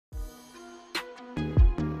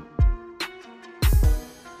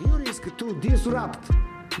risk to disrupt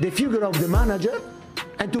the figure of the manager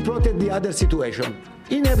and to protect the other situation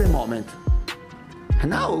in every moment.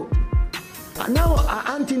 Until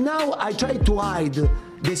now, I try to hide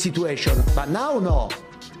the situation, but now no,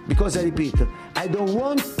 because I repeat, I don't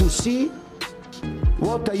want to see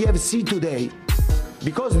what I have seen today,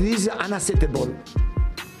 because this is unacceptable.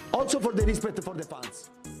 Also for the respect for the fans.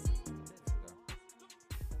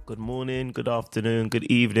 Good morning, good afternoon, good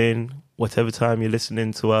evening. Whatever time you're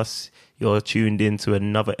listening to us, you're tuned in to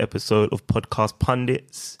another episode of Podcast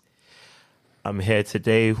Pundits. I'm here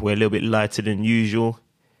today. We're a little bit lighter than usual.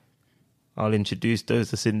 I'll introduce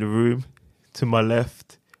those that's in the room. To my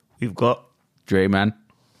left, we've got Dre, man.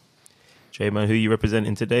 Who are you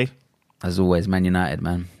representing today? As always, Man United,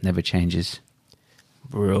 man. Never changes.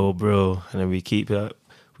 Bro. And then we keep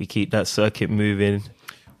that circuit moving.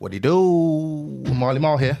 What do you do? Marley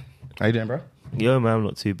Marl here. How you doing, bro? Yeah, man, I'm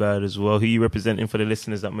not too bad as well. Who are you representing for the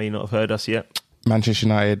listeners that may not have heard us yet? Manchester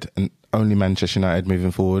United and only Manchester United moving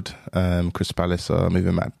forward. Crystal Palace are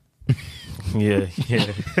moving mad. Yeah.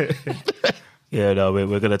 Yeah, no, we're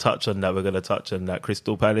going to touch on that.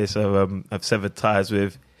 Crystal Palace have severed ties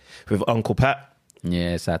with Uncle Pat.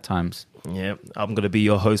 Yeah, sad times. Yeah, I'm going to be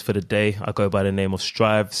your host for the day. I go by the name of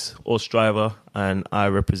Strives or Striver, and I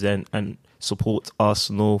represent and support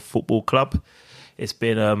Arsenal Football Club. It's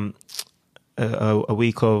been a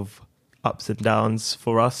week of ups and downs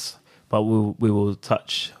for us, but we will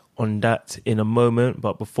touch on that in a moment.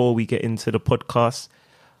 But before we get into the podcast,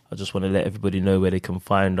 I just want to let everybody know where they can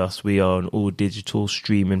find us. We are on all digital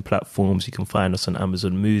streaming platforms. You can find us on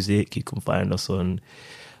Amazon Music. You can find us on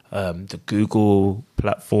the Google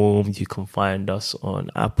platform. You can find us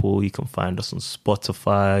on Apple. You can find us on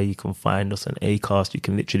Spotify. You can find us on Acast. You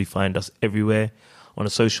can literally find us everywhere. On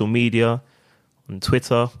the social media, on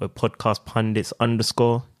Twitter, we're Podcast Pundits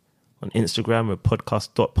 _. On Instagram, we're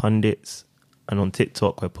podcast.pundits. And on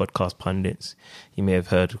TikTok, we're Podcast Pundits. You may have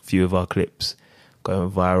heard a few of our clips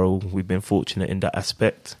going viral. We've been fortunate in that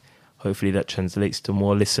aspect. Hopefully that translates to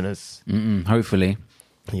more listeners. Hopefully.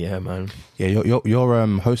 Yeah, man. Yeah,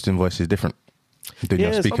 your hosting voice is different than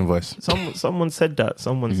your speaking voice. Someone said that.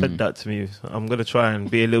 Someone said that to me. I'm gonna try and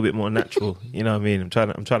be a little bit more natural. You know what I mean? I'm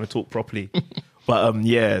trying to talk properly. But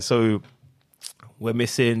yeah, so we're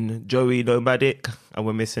missing Joey Nomadic and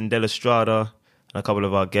we're missing Del Estrada and a couple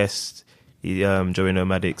of our guests. Joey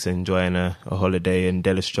Nomadic's enjoying a holiday, and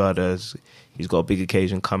Del Estrada's he's got a big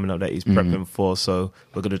occasion coming up that he's prepping for. So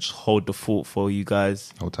we're gonna just hold the fort for you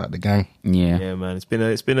guys. Hold tight, the gang. Yeah, man. It's been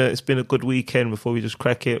a good weekend. Before we just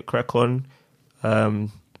crack on,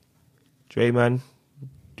 Dre, man,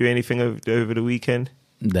 do anything over the weekend?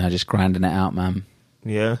 They're just grinding it out, man.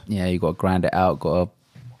 Yeah, you got to grind it out. Got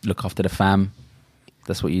to look after the fam.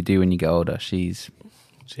 That's what you do when you get older. Jeez,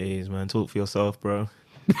 man. Talk for yourself, bro.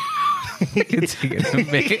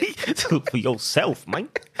 Talk for yourself, man.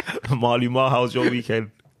 Marley Mar, how's your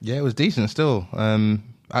weekend? Yeah, it was decent still.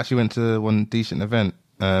 Actually went to one decent event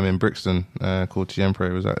in Brixton called Tiempre.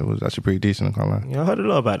 It was actually pretty decent, I can't lie. Yeah, I heard a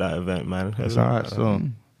lot about that event, man. It's alright still.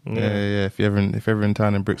 Yeah. If you're ever in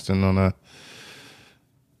town in Brixton on a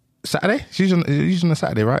Saturday? It's usually on a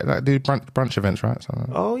Saturday, right? Like do brunch events, right?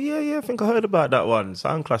 Oh yeah. I think I heard about that one.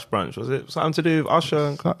 Sound Clash brunch. Was it something to do with Usher?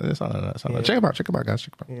 And Something like that. Check them out, guys.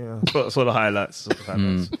 Check them out. Yeah, sort of highlights. But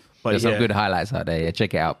there's some good highlights out there. Yeah,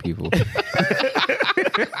 check it out, people.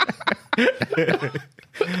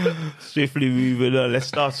 Swiftly moving on. Let's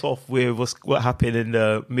start off with what happened in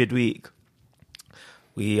the midweek.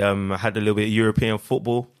 We had a little bit of European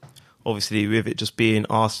football. Obviously, with it just being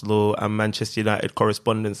Arsenal and Manchester United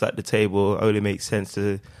correspondents at the table, it only makes sense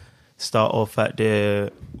to start off at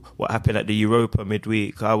what happened at the Europa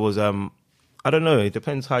midweek. I was, I don't know, it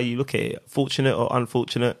depends how you look at it. Fortunate or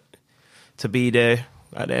unfortunate to be there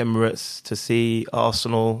at the Emirates to see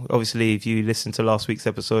Arsenal. Obviously, if you listen to last week's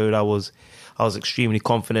episode, I was extremely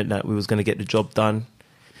confident that we was going to get the job done.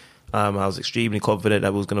 I was extremely confident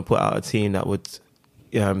that we was going to put out a team that would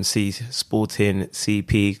see Sporting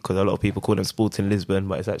CP, because a lot of people call them Sporting Lisbon,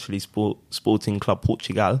 but it's actually Sporting Club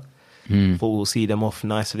Portugal. Thought we'll see them off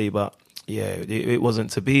nicely, but yeah, it wasn't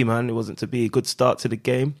to be, man. It wasn't to be. A good start to the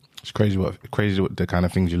game. It's crazy what the kind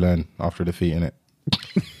of things you learn after defeat, innit?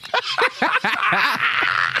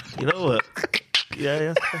 You know what?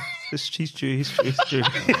 Yeah. He's true.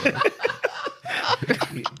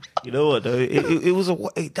 You know what though? It was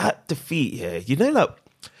that defeat. Yeah, you know, like.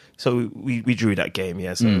 So we drew that game,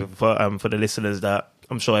 yeah. So for the listeners that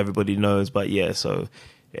I'm sure everybody knows, but yeah, so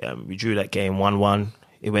we drew that game 1-1.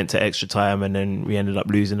 It went to extra time, and then we ended up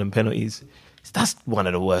losing in penalties. That's one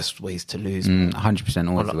of the worst ways to lose. 100%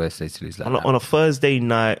 always the worst way to lose. On a Thursday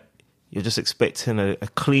night, you're just expecting a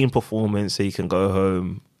clean performance so you can go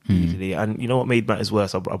home easily. And you know what made matters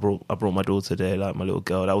worse? I brought my daughter there, like my little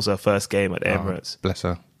girl. That was her first game at the Emirates. Bless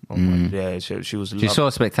her. Oh, yeah, she was. She saw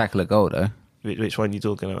a spectacular goal though. Which one are you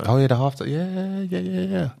talking about? Oh yeah, the half.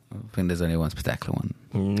 Yeah. I think there's only one spectacular one.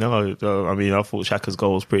 No, I mean, I thought Xhaka's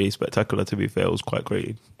goal was pretty spectacular, to be fair. It was quite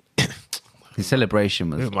great. His celebration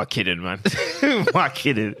was... Who am I kidding, man? Who am I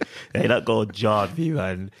kidding? Hey, that goal jarred me,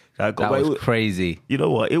 man. That was crazy. You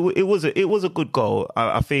know what? It was a good goal.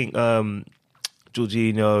 I think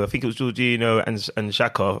Jorginho, and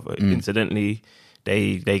Xhaka, incidentally,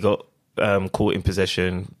 they got caught in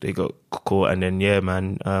possession. They got caught, and then I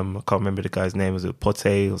can't remember the guy's name. Was it Pote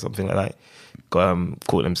or something like that?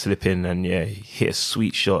 Caught them slipping, and he hit a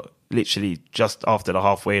sweet shot literally just after the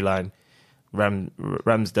halfway line.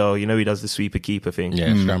 Ramsdale, he does the sweeper keeper thing.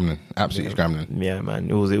 Yeah, scrambling, absolutely scrambling. Yeah,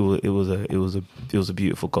 man, it was a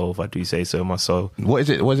beautiful goal, if I do say so myself. What is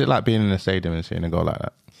it like being in a stadium and seeing a goal like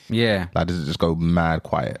that? Yeah, like does it just go mad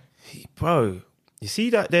quiet, bro? You see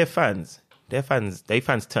that their fans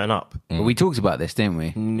turn up. But we talked about this, didn't we?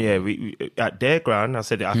 Yeah, we at their ground. I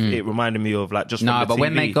said it reminded me of like just no, but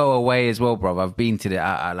when they go away as well, bro. I've been to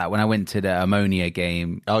like when I went to the Ammonia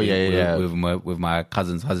game. Oh yeah, with my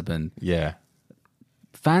cousin's husband. Yeah,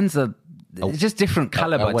 fans are just different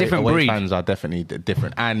caliber, different breed. Fans are definitely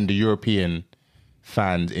different, and the European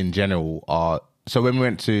fans in general are. So when we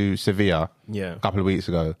went to Sevilla, a couple of weeks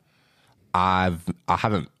ago, that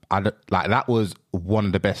was one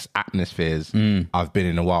of the best atmospheres I've been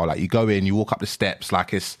in a while. Like you go in, you walk up the steps,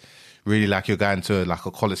 like it's really like you're going to like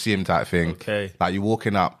a Colosseum type thing. Okay. Like you're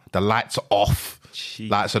walking up, the lights are off. Jeez.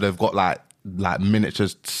 Like so they've got like miniature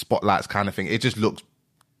spotlights kind of thing. It just looks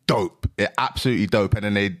dope. It absolutely dope.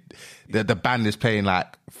 And then the band is playing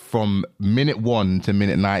like from minute 1 to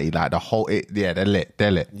minute 90, like the whole they're lit.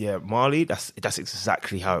 Yeah, Mali, that's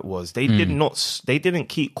exactly how it was. They didn't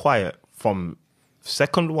keep quiet from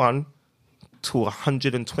second 1 to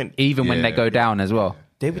 120. Even when they go down as well.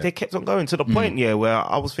 They kept on going to the point, where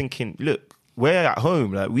I was thinking, look, we're at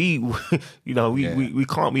home. Like we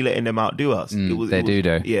can't be letting them outdo us. They do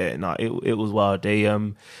though. Yeah, no, it was wild.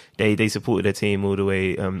 They supported their team all the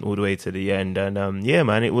way to the end, and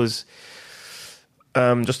man, it was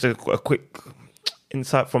just a quick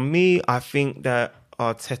insight from me. I think that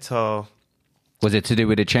Arteta, was it to do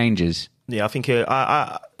with the changes? Yeah, I think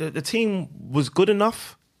the team was good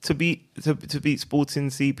enough to beat Sporting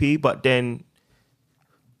CP, but then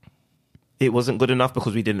it wasn't good enough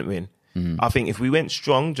because we didn't win. I think if we went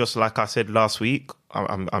strong, just like I said last week,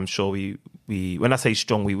 I'm sure we when I say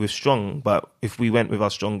strong, we were strong. But if we went with our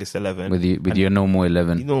strongest 11, with your normal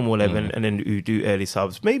 11, and then you do early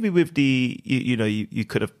subs, maybe with the you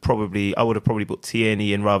could have probably, I would have probably put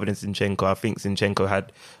Tierney in rather than Zinchenko. I think Zinchenko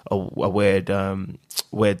had a weird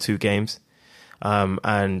 2 games,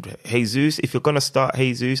 and Jesus. If you're gonna start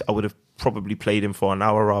Jesus, I would have probably played him for an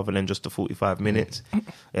hour rather than just the 45 minutes.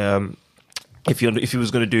 If he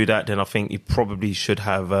was going to do that, then I think you probably should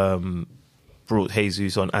have brought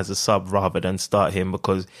Jesus on as a sub rather than start him,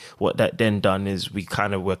 because what that then done is we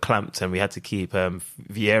kind of were clamped and we had to keep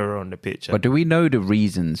Vieira on the pitch. But do we know the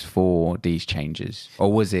reasons for these changes,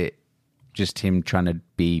 or was it just him trying to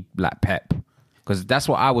be like Pep? Because that's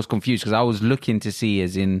what I was confused, because I was looking to see,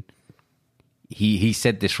 as in he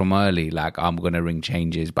said this from early, like I'm going to ring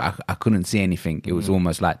changes, but I couldn't see anything. It was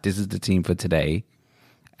almost like this is the team for today.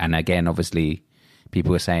 And again, obviously, people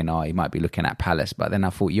were saying, "Oh, he might be looking at Palace." But then I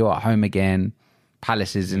thought, you're at home again.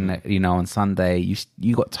 Palace is on Sunday.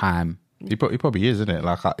 You got time. He probably is, isn't it?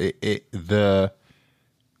 Like the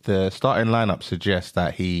starting lineup suggests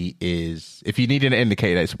that he is. If you needed an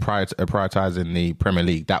indicator that it's prioritizing the Premier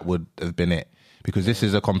League, that would have been it. Because this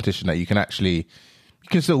is a competition that you can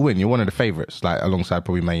still win. You're one of the favourites, like alongside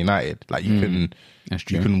probably Man United. Like you can, That's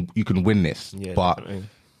true. you can win this, but. Definitely.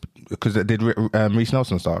 Because did Reece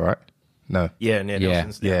Nelson start, right? No.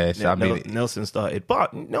 Nelson started,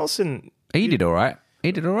 but Nelson, he did all right.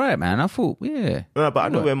 Man. I thought, but I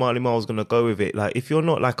know where Marley Marl's going to go with it. Like, if you're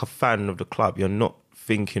not like a fan of the club, you're not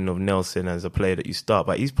thinking of Nelson as a player that you start.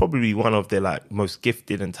 But he's probably one of the like most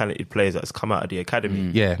gifted and talented players that's come out of the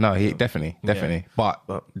academy. Yeah, no, he definitely. Yeah. But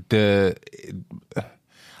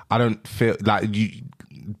I don't feel like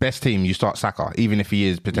best team, you start Saka, even if he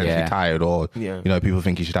is potentially tired or people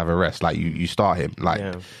think he should have a rest. Like you start him.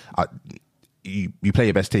 Like you play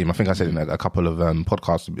your best team. I think I said in a couple of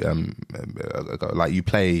podcasts ago, like you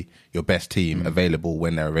play your best team available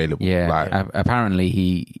when they're available. Yeah. Like, apparently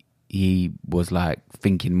he was like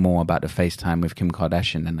thinking more about the FaceTime with Kim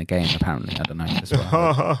Kardashian than the game. Apparently, I don't know. That's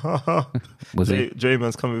what was it?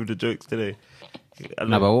 J-Man's coming with the jokes today.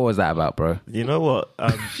 No, but what was that about, bro? You know what?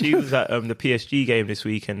 She was at the PSG game this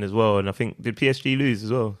weekend as well, and I think did PSG lose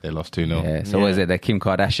as well? They lost 2-0. Yeah. So what is it? The Kim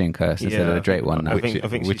Kardashian curse instead of the Drake one now?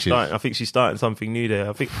 I think she's starting something new there.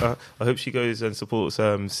 I hope she goes and supports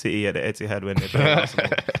City at the Etihad when they play Arsenal.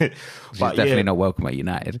 She's definitely not welcome at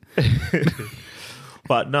United.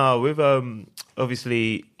 But no, with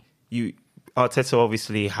obviously Arteta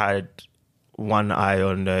obviously had one eye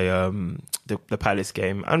on the Palace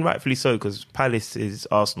game, and rightfully so, because Palace is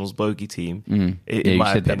Arsenal's bogey team. You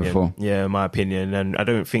said that before. Yeah, in my opinion, and I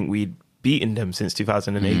don't think we'd beaten them since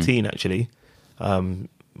 2018. Actually,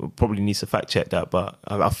 probably needs to fact check that, but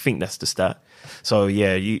I think that's the stat. So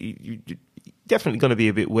yeah, you definitely going to be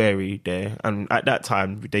a bit wary there. And at that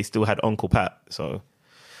time, they still had Uncle Pat, so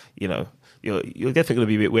you know. You're definitely going to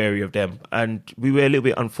be a bit wary of them. And we were a little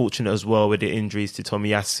bit unfortunate as well with the injuries to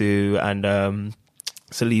Tomiyasu and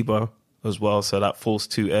Saliba as well. So that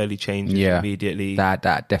forced 2 early changes immediately. That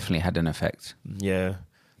definitely had an effect. Yeah.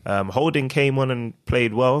 Holding came on and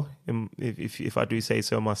played well, if I do say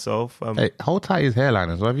so myself. Hey, hold tight his hairline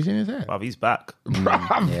as well. Have you seen his hair? Bruv, he's back.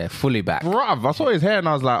 Bruv. Yeah, fully back. Bruv, I saw his hair and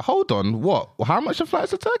I was like, hold on, what? How much the flights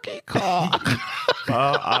to Turkey?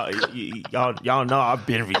 Y'all know I've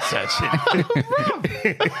been researching.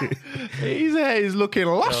 His hair is looking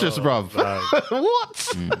luscious, bruv.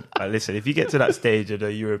 What? Listen, if you get to that stage of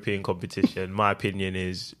the European competition, my opinion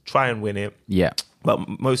is try and win it. Yeah. But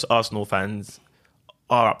most Arsenal fans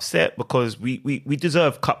are upset because we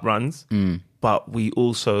deserve cup runs, but we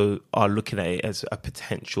also are looking at it as a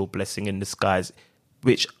potential blessing in disguise,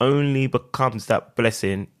 which only becomes that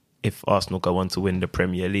blessing if Arsenal go on to win the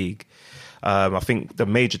Premier League. I think the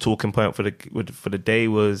major talking point for the day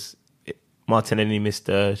was Martinelli missed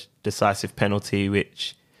a decisive penalty,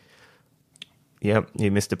 which, yeah, he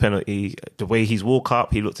missed the penalty. The way he's walk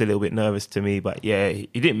up, he looked a little bit nervous to me, but yeah, he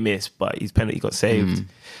didn't miss, but his penalty got saved.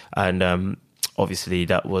 And obviously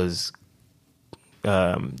that was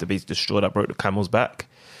the straw that broke the camel's back.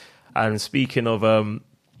 And speaking of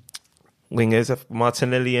wingers,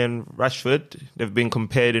 Martinelli and Rashford, they've been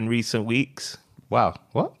compared in recent weeks. Wow.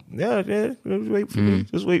 What? Yeah.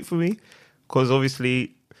 Just wait for me. Because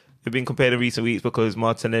obviously they've been compared in recent weeks because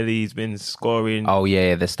Martinelli's been scoring. Oh,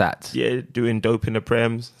 yeah, the stats. Yeah, doing dope in the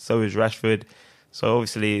Prems. So is Rashford. So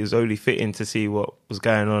obviously it was only fitting to see what was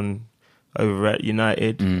going on over at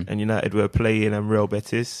United. And United were playing Real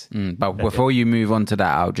Betis. But before you move on to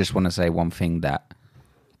that, I just want to say one thing, that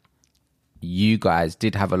you guys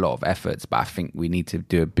did have a lot of efforts, but I think we need to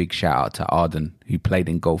do a big shout out to Arden, who played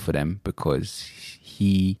in goal for them, because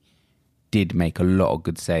he did make a lot of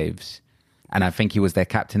good saves. And I think he was their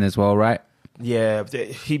captain as well, right? Yeah,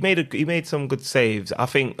 he made some good saves. I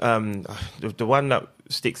think the one that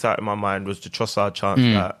sticks out in my mind was the Trossard chance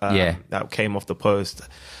that came off the post.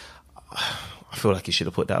 I feel like he should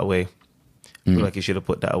have put that away.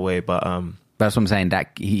 But that's what I'm saying.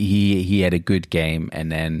 That he had a good game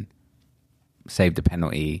and then saved the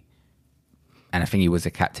penalty, and I think he was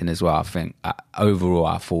a captain as well. I think overall,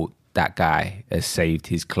 I thought that guy has saved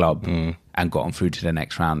his club and gotten through to the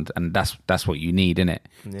next round, and that's what you need, isn't it?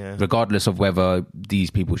 Yeah. Regardless of whether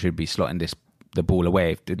these people should be slotting the ball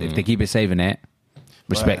away, if they keep it saving it,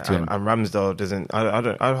 respect to him. And Ramsdale doesn't. I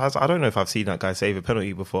don't know if I've seen that guy save a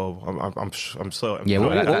penalty before. I'm so. Yeah,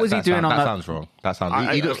 what was he doing on that? Sounds wrong. That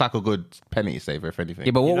sounds. He looks like a good penalty saver, if anything.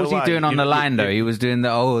 Yeah, but what was he doing on the line though? He was doing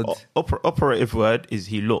the old. Operative word is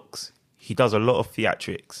he looks. He does a lot of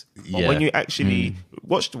theatrics. But when you actually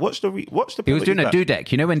watch the he was doing a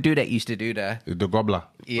Dudek. You know when Dudek used to do the gobbler?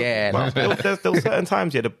 Yeah. There were certain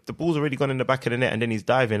times, the ball's already gone in the back of the net and then he's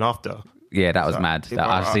diving after. Yeah, that was mad.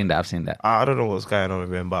 I've seen that. I don't know what's going on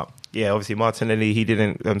with him, but yeah, obviously Martinelli, he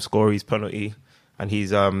didn't score his penalty, and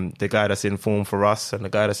he's the guy that's in form for us and the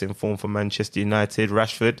guy that's in form for Manchester United,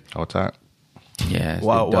 Rashford. Hold tight. Yeah.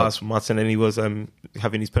 Whilst Martinelli was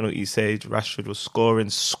having his penalties saved, Rashford was scoring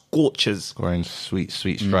scorchers. Scoring sweet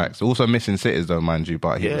strikes. Also missing sitters though, mind you,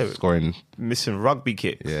 but he was scoring... Missing rugby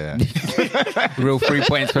kicks. Yeah. Real 3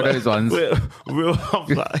 points for those ones. Real,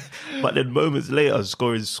 but then moments later,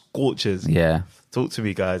 scoring scorchers. Yeah. Talk to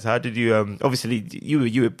me, guys. How did you... obviously,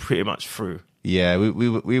 you were pretty much through. Yeah,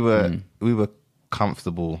 we were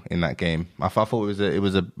comfortable in that game. I thought it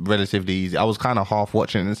was a relatively easy. I was kind of half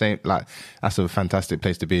watching it the same. Like, that's a fantastic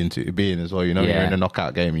place to be in as well. You know, you're in a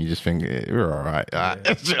knockout game and you just think you're all right.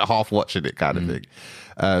 Half watching it kind of thing.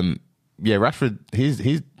 Yeah, Rashford,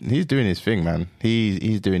 he's doing his thing, man.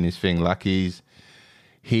 He's doing his thing. Like he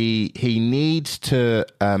needs to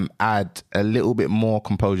add a little bit more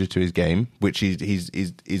composure to his game, which he's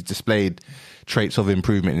displayed traits of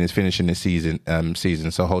improvement in his finishing this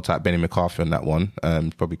season. So hold tight, Benny McCarthy on that one.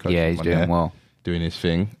 Probably he's doing well. doing his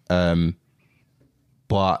thing.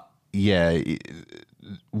 But yeah,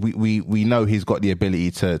 we know he's got the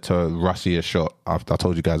ability to Russie a shot. I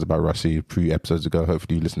told you guys about Russie a few episodes ago.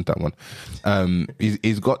 Hopefully you listened to that one.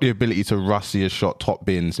 He's got the ability to Russie a shot, top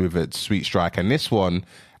bins with a sweet strike. And this one,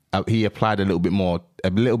 he applied a little bit more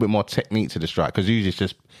technique to the strike, because usually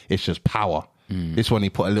it's just power. This one he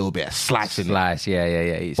put a little bit of slice in it.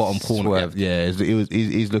 Yeah. Bottom corner. Swerved. Yeah,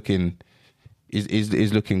 he's looking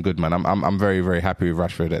good, man. I'm very, very happy with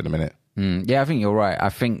Rashford at the minute. Yeah, I think you're right. I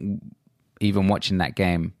think even watching that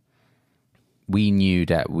game, we knew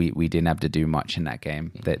that we didn't have to do much in that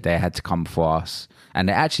game, that they had to come for us. And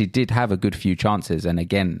they actually did have a good few chances. And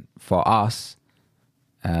again, for us,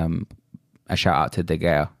 a shout out to De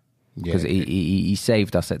Gea, because he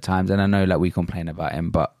saved us at times. And I know we complain about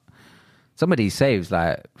him, but some of these saves,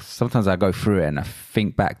 sometimes I go through it and I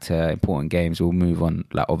think back to important games. We'll move on,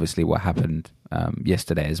 obviously what happened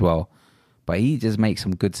yesterday as well. But he just makes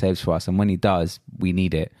some good saves for us. And when he does, we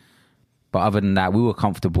need it. But other than that, we were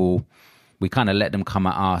comfortable. We kind of let them come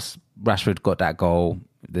at us. Rashford got that goal.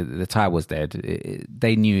 The tie was there.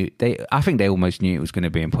 I think they almost knew it was going to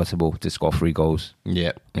be impossible to score 3 goals.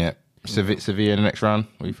 Yeah. Sevilla in the next round.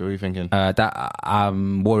 What are you thinking? That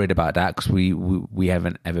I'm worried about that, because we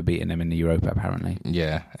haven't ever beaten them in the Europa apparently.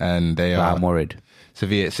 Yeah, and I'm worried.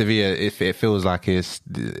 Sevilla, if it feels like it's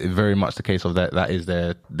very much the case of that is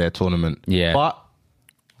their tournament. Yeah, but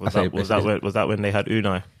was that when they had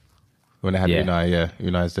Unai? When they had Unai, yeah,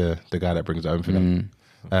 Unai's the guy that brings it home for them.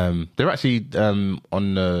 They're actually on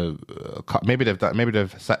the maybe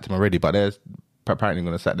they've sacked him already, but they're apparently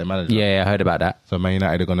going to sack their manager. Yeah, I heard about that. So Man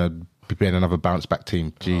United are going to be playing another bounce back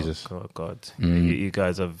team. Jesus, oh God. You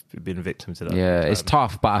guys have been victims to that. Yeah, it's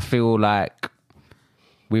tough, but I feel like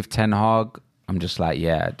with Ten Hag, I'm just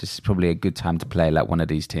this is probably a good time to play one of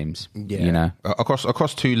these teams. Yeah,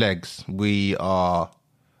 across 2 legs,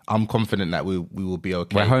 I'm confident that we will be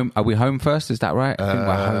okay. We're home. Are we home first? Is that right? I think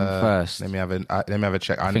we're home first. Let me have a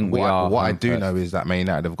check. I think we are. What I do know is that Man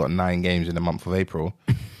United have got 9 games in the month of April.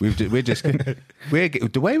 we're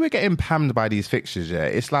the way we're getting pammed by these fixtures. Yeah,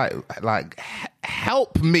 it's like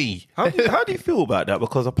help me. How do you feel about that?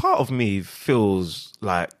 Because a part of me feels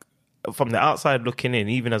like, from the outside looking in,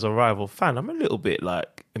 even as a rival fan, I'm a little bit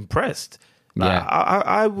impressed.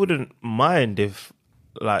 I wouldn't mind if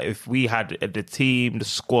we had the team, the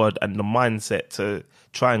squad, and the mindset to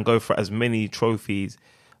try and go for as many trophies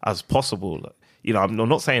as possible. I'm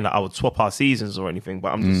not saying that I would swap our seasons or anything,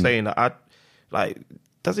 but I'm just saying that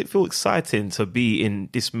does it feel exciting to be in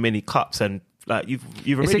this many cups? And you've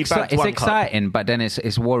already bagged one cup. It's exciting, but then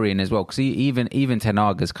it's worrying as well, because even Ten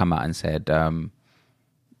Hag has come out and said,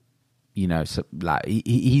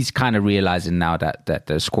 he's kind of realizing now that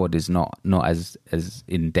the squad is not as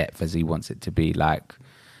in depth as he wants it to be.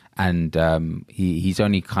 And he's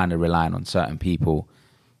only kind of relying on certain people.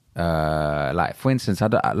 For instance,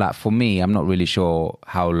 for me, I'm not really sure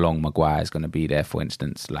how long Maguire is going to be there. For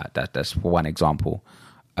instance, that's one example.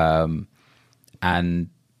 And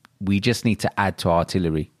we just need to add to our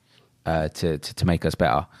artillery to make us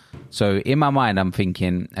better. So in my mind, I'm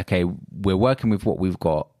thinking, okay, we're working with what we've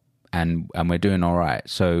got, and we're doing all right.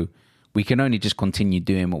 So we can only just continue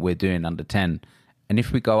doing what we're doing under 10. And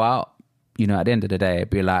if we go out, at the end of the day, it'd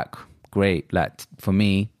be great. For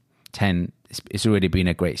me, 10, it's already been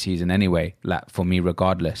a great season anyway. For me,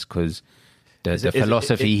 regardless, because the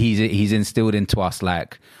philosophy he's instilled into us,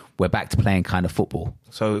 we're back to playing kind of football.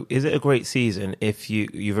 So is it a great season if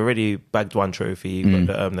you've already bagged 1 trophy, you've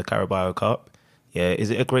got the Carabao Cup? Yeah, is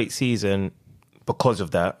it a great season because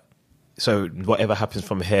of that? So whatever happens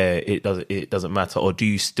from here, it doesn't matter, or do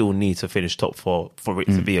you still need to finish top 4 for it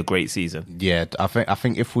to be a great season? Yeah, I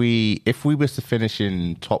think if we was to finish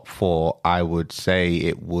in top 4, I would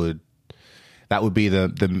say that would be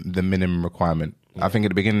the minimum requirement. Yeah. I think at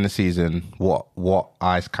the beginning of the season, what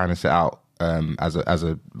I kind of set out as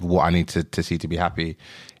a what I need to see to be happy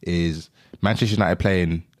is Manchester United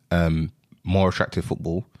playing more attractive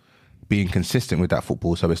football, being consistent with that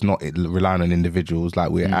football, so it's not relying on individuals.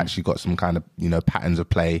 We're actually got some kind of patterns of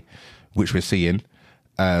play which we're seeing.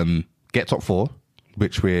 Get top 4,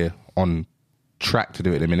 which we're on track to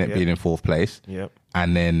do at the minute, being in 4th place. Yep.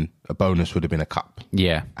 And then a bonus would have been a cup.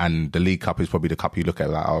 Yeah. And the League Cup is probably the cup you look at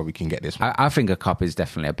we can get this one. I think a cup is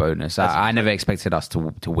definitely a bonus. I never expected us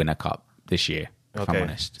to win a cup this year, if I'm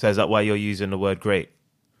honest. So is that why you're using the word great?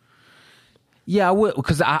 Yeah, I would,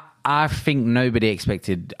 because I think nobody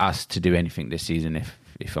expected us to do anything this season,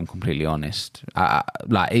 if I'm completely honest.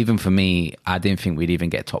 Even for me, I didn't think we'd even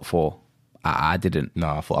get top 4. I didn't. No,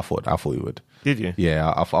 I thought we would. Did you?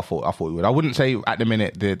 Yeah, I thought we would. I wouldn't say at the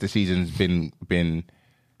minute the season's been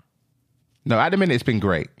No, at the minute it's been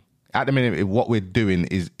great. At the minute, what we're doing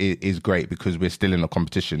is great because we're still in the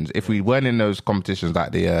competitions. If we weren't in those competitions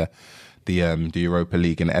like the Europa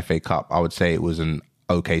League and the FA Cup, I would say it was an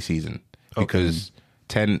okay season because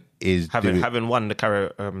 10 is having won the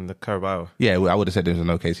Carabao. Yeah, I would have said it was an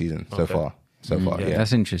okay season so far. Yeah,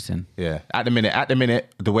 that's interesting. Yeah, at the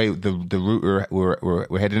minute, the way the route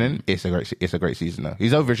we're heading in, it's a great season though.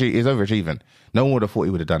 He's overachieving. No one would have thought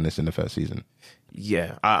he would have done this in the first season.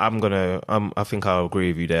 Yeah, I think I'll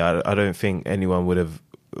agree with you there. I don't think anyone would have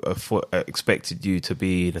expected you to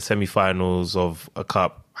be in the semi-finals of a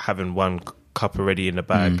cup, having one cup already in the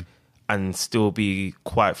bag, and still be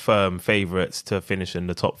quite firm favourites to finish in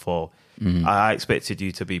the top 4. I expected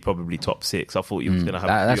you to be probably top 6. I thought you was going to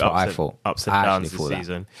have ups and downs this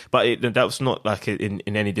season. But that was not like in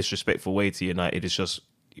any disrespectful way to United. It's just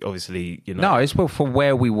obviously, No, it's for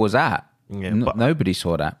where we was at. Yeah, but nobody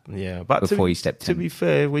saw that. Yeah, but before he stepped in. To be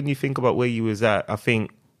fair, when you think about where you was at, I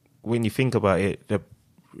think when you think about it,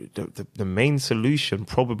 the main solution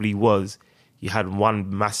probably was you had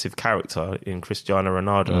one massive character in Cristiano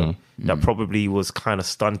Ronaldo that probably was kind of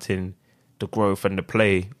stunting the growth and the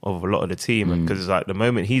play of a lot of the team. Because it's like the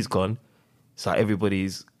moment he's gone, it's like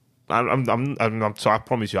everybody's. So I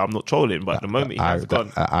promise you, I'm not trolling, but the moment he has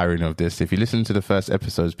gone. The irony of this, if you listen to the first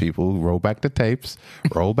episodes, people, roll back the tapes.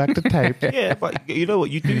 Yeah, but you know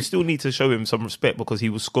what? You do still need to show him some respect because he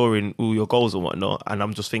was scoring all your goals and whatnot. And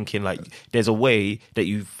I'm just thinking, like, there's a way that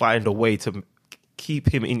you find a way to keep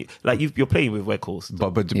him in. Like, you're playing with records.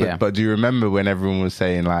 But do you remember when everyone was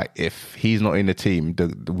saying, like, if he's not in the team,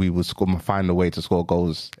 we will find a way to score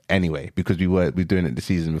goals anyway because we were doing it the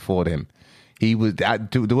season before him. He was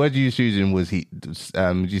the word you was using was did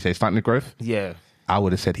you say stunting the growth? Yeah, I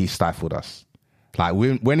would have said he stifled us. Like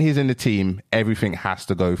when he's in the team, everything has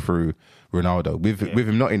to go through Ronaldo. With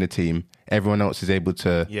him not in the team, everyone else is able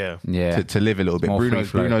to to live a little bit.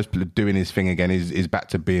 Bruno's doing his thing again. Is back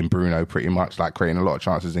to being Bruno pretty much, like creating a lot of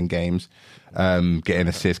chances in games, getting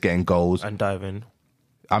assists, getting goals, and diving.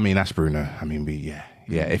 I mean, that's Bruno. I mean, yeah.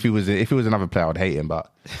 If he was another player, I'd hate him.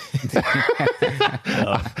 But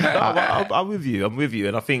I'm with you.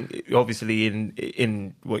 And I think obviously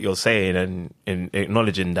in what you're saying and in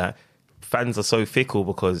acknowledging that fans are so fickle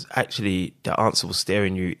because actually the answer was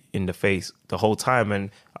staring you in the face the whole time. And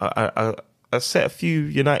I set a few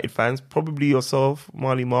United fans, probably yourself,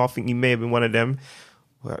 Marley Mar, I think you may have been one of them,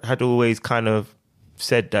 had always kind of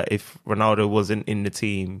said that if Ronaldo wasn't in the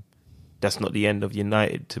team, that's not the end of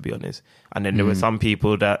United, to be honest. And then there were some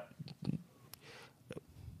people that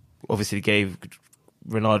obviously gave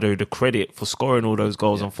Ronaldo the credit for scoring all those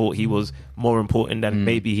goals and thought he was more important than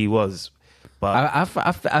maybe he was. But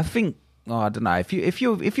I think, I don't know, if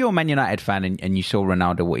you're a Man United fan and you saw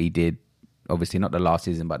Ronaldo, what he did, obviously not the last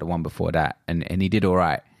season, but the one before that, and he did all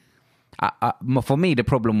right. For me, the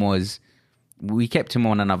problem was we kept him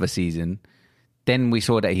on another season. Then we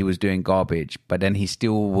saw that he was doing garbage, but then he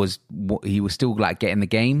was still like getting the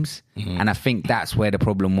games. And I think that's where the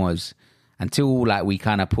problem was until like we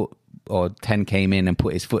kind of 10 came in and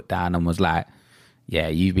put his foot down and was like, yeah,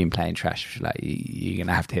 you've been playing trash. Like you're going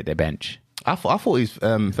to have to hit the bench. I thought his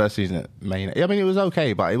first season at Man United, I mean, it was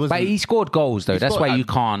okay, but it was. But he scored goals though. That's why you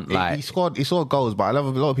can't like. He scored goals, but I love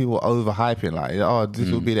a lot of people overhyping like, oh, this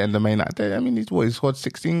will be the end of Man United. I mean, he scored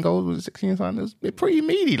 16 goals. Was it 16 something? It was pretty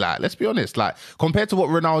meaty. Like, let's be honest. Like compared to what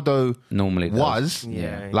Ronaldo normally was,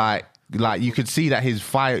 like you could see that his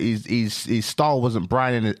fire, his style wasn't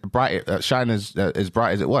shining as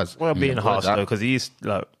bright as it was. Well, being harsh though, because he's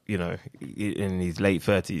like, you know, in his late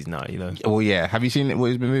 30s now, you know. Well, yeah. Have you seen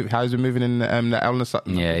how he's been moving in the El Nassau?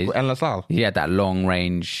 Yeah, El Nassau. He had that long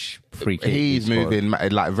range free kick. He's moving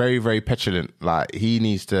like very, very petulant. Like he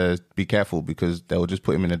needs to be careful because they'll just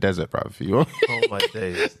put him in the desert, bruv. Oh my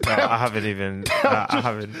days! No, I haven't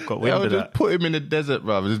got wind of that. Just put him in the desert,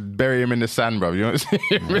 bruv. Just bury him in the sand, bruv. You know what I'm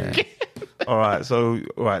saying? Yeah. All right. So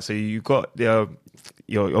you got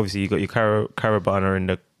obviously you got your Carabana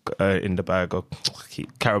in the bag, or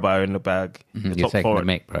Carabao in the bag. You're taking the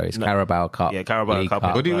mic, bro. It's Carabao Cup. Yeah, Carabao Cup.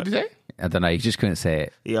 What did you say? I don't know. You just couldn't say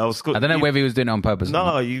it. Yeah, I don't know whether he was doing it on purpose.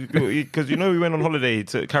 No, because we went on holiday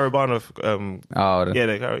to Carabana.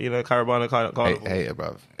 Carabana Carnival. Hate it,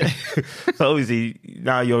 bruv. So obviously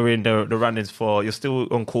now you're in the runnings for. You're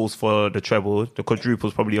still on course for the treble. The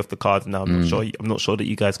quadruple's probably off the cards now. I'm not sure that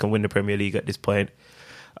you guys can win the Premier League at this point.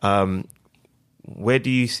 Where do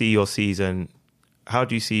you see your season? How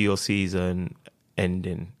do you see your season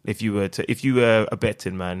ending? If you were a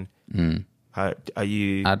betting man, how are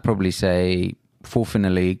you? I'd probably say fourth in the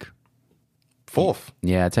league. Fourth?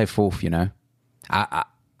 Yeah, I'd say fourth. You know, I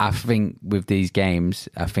I think with these games,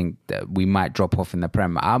 I think that we might drop off in the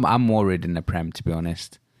Prem. I'm worried in the Prem, to be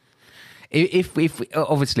honest. If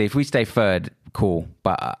obviously if we stay third, cool.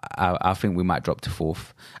 But I think we might drop to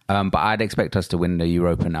fourth. But I'd expect us to win the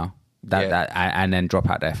Europa now. And then drop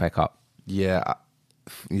out the FA Cup. Yeah.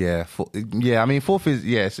 I mean, fourth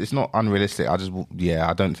is it's not unrealistic. I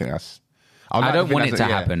don't think that's. I don't want it to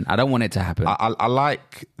happen. I don't want it to happen. I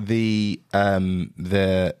like the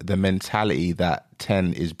mentality that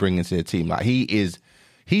Ten is bringing to the team. Like he's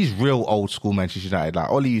real old school Manchester United. Like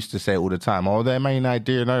Ollie used to say all the time, "Oh, they're Man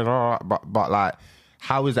United," but like,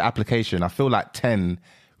 how is the application? I feel like Ten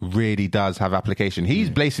really does have application. He's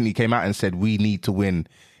blatantly came out and said we need to win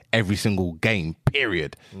every single game,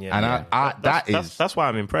 period. Yeah, and that's why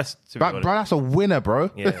I'm impressed. Bro, that's a winner,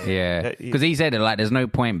 bro. Yeah. Because he said it like, there's no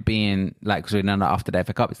point being like, because we know that after the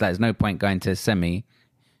FA Cup, it's like there's no point going to semi.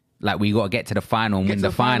 Like we got to get to the final and win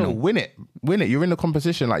the final. Win it. You're in the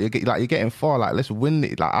competition. Like you're getting far. Like let's win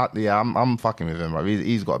it. Like I'm fucking with him, bro.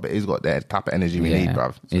 He's got that type of energy we need,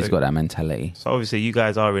 bro. He's got that mentality. So obviously you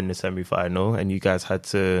guys are in the semi-final, and you guys had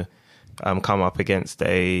to come up against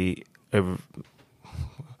a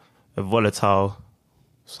volatile,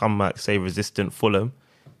 some might say resistant Fulham.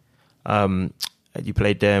 You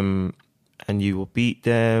played them and you beat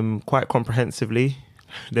them quite comprehensively.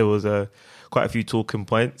 There was quite a few talking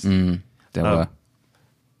points. There were.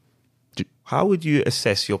 How would you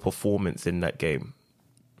assess your performance in that game?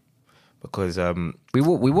 Because we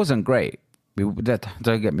wasn't great.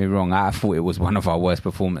 Don't get me wrong. I thought it was one of our worst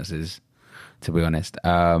performances, to be honest.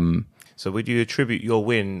 So would you attribute your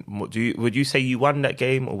win? Would you say you won that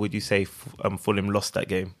game, or would you say Fulham lost that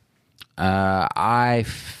game? I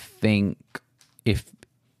think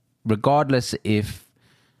regardless if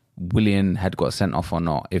Willian had got sent off or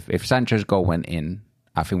not, if Sancho's goal went in,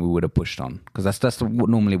 I think we would have pushed on, because that's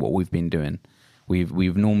normally what we've been doing.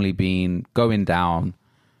 We've normally been going down.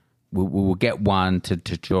 We will get one to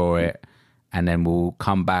draw it, and then we'll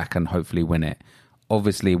come back and hopefully win it.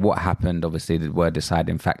 Obviously, what happened, were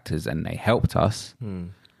deciding factors, and they helped us.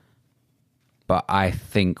 But I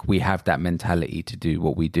think we have that mentality to do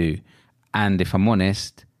what we do. And if I'm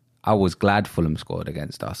honest, I was glad Fulham scored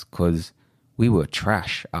against us, because we were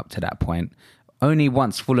trash up to that point. Only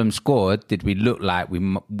once Fulham scored did we look like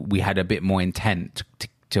we had a bit more intent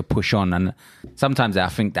to push on. And sometimes I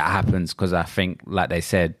think that happens because I think, like they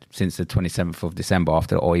said, since the 27th of December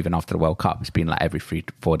or even after the World Cup, it's been like every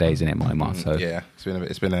 3-4 days in it, Moima. So yeah,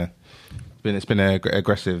 it's been an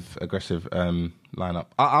aggressive lineup.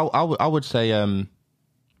 I would say I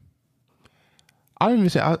don't even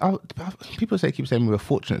say. People keep saying we were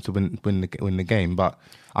fortunate to win the game, but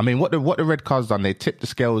I mean, what the red cards done, they tipped the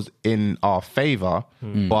scales in our favour.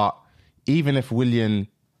 But even if Willian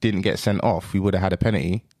didn't get sent off, we would have had a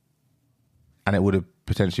penalty, and it would have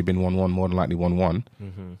potentially been 1-1, more than likely 1-1.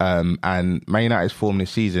 And Man United's form this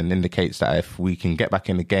season indicates that if we can get back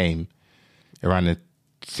in the game around the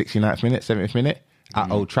 69th minute, 70th minute at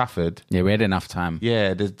Old Trafford, yeah, we had enough time.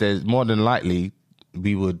 Yeah, there's more than likely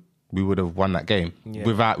we would have won that game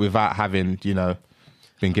without having,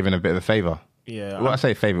 been given a bit of a favour. Yeah, when I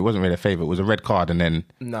say favour, it wasn't really a favour. It was a red card, and then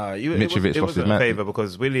Mitrovic it wasn't a favour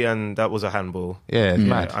because Willian, that was a handball. Yeah, it's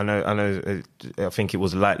mad. I know. I think it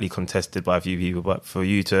was lightly contested by a few people, but for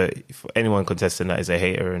anyone contesting that is a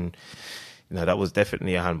hater, and that was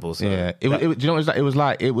definitely a handball. So yeah, do you know what it was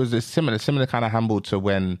like? It was a similar kind of handball to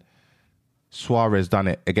when Suarez done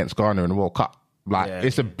it against Ghana in the World Cup.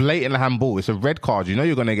 It's a blatant handball. It's a red card. You know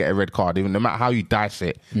you're going to get a red card. Even no matter how you dice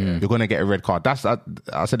it, you're going to get a red card. I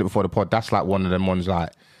said it before the pod. That's like one of them ones like,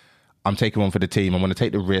 I'm taking one for the team. I'm going to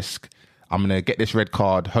take the risk. I'm going to get this red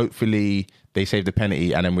card. Hopefully they save the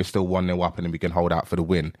penalty, and then we're still 1-0 up, and then we can hold out for the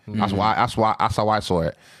win. That's how I saw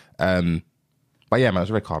it. But yeah, man, it was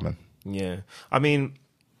a red card, man. Yeah. I mean,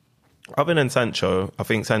 other than Sancho, I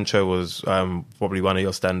think Sancho was probably one of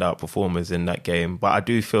your standout performers in that game. But I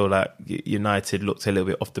do feel like United looked a little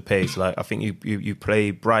bit off the pace. Like, I think you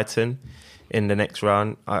play Brighton in the next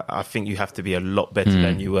round. I think you have to be a lot better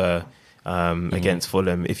than you were against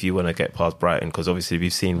Fulham if you want to get past Brighton, because obviously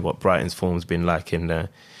we've seen what Brighton's form's been like in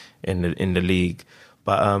the league.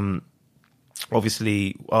 But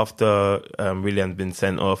obviously after Willian's been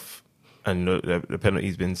sent off and the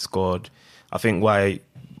penalty's been scored, I think why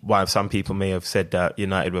some people may have said that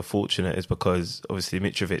United were fortunate is because obviously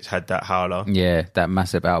Mitrovic had that howler. Yeah, that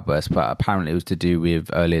massive outburst, but apparently it was to do with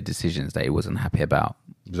earlier decisions that he wasn't happy about.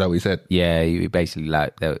 Is that what he said? Yeah, he basically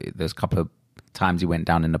there's a couple of times he went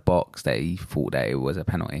down in the box that he thought that it was a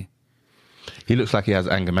penalty. He looks like he has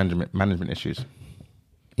anger management issues.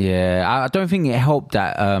 Yeah, I don't think it helped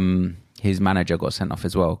that his manager got sent off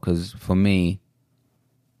as well, because for me,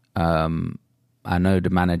 I know the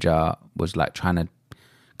manager was like trying to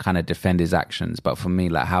kind of defend his actions, but for me,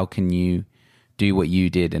 like, how can you do what you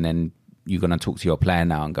did and then you're gonna talk to your player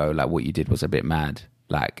now and go like, what you did was a bit mad?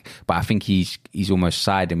 Like, but I think he's almost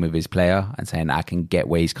siding with his player and saying I can get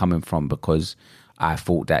where he's coming from because I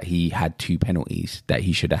thought that he had 2 penalties that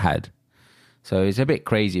he should have had. So it's a bit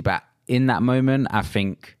crazy, but in that moment, I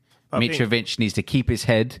think Mitrovic needs to keep his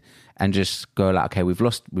head and just go like, okay, we've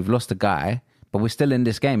lost a guy, but we're still in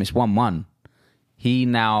this game. It's 1-1. He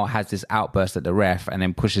now has this outburst at the ref and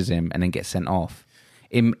then pushes him and then gets sent off.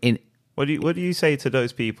 What do you say to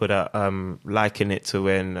those people that liken it to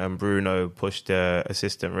when Bruno pushed the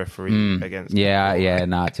assistant referee against? Yeah.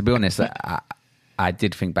 Nah, to be honest, I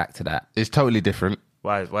did think back to that. It's totally different.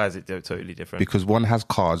 Why is it totally different? Because one has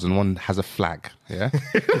cards and one has a flag. Yeah,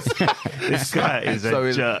 this guy is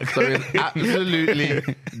a jerk. So it's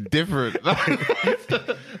absolutely different.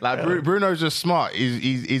 Bruno's just smart.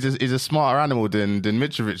 He's a smarter animal than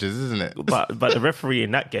Mitrovic is, isn't it? But the referee in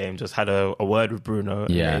that game just had a word with Bruno.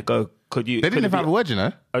 Yeah. And they They didn't even have a word, you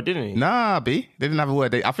know. Oh, didn't he? Nah, B. They didn't have a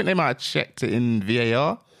word. I think they might have checked it in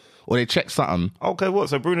VAR. Or they checked something. Okay, what?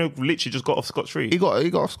 So Bruno literally just got off scot-free? He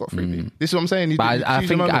got off scot-free. This is what I'm saying. But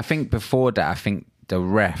I think before that, I think the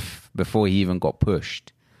ref, before he even got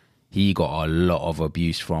pushed, he got a lot of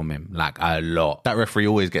abuse from him. Like, a lot. That referee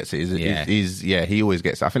always gets it. He always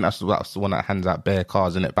gets it. I think that's the one that hands out bare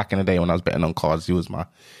cards, isn't it? Back in the day when I was betting on cards, he was my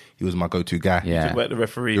go-to guy. Yeah. The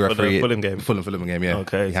referee for the Fulham game? Fulham game, yeah.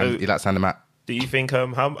 Okay. He likes to hand them out. Do you think,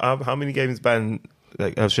 how many games banned,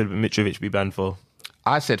 should Mitrovic be banned for?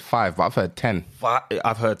 I said 5, but I've heard 10.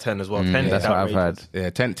 I've heard 10 as well. 10 that's what I've heard. Yeah,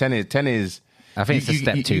 10 is. I think it's a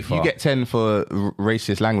step too far. You get 10 for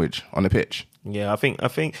racist language on the pitch. Yeah, I think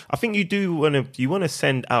you do want to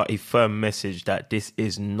send out a firm message that this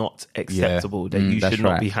is not acceptable. That you should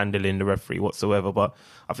not be handling the referee whatsoever. But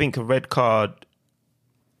I think a red card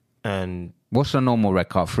and. What's the normal red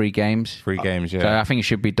card? 3 games? 3 games, yeah. So I think it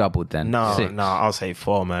should be doubled then. No, 6. I'll say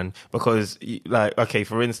 4, man. Because, like, okay,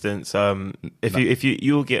 for instance, if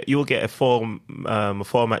you'll get a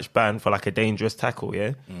 4-match ban for like a dangerous tackle,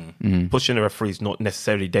 yeah. Pushing the referee is not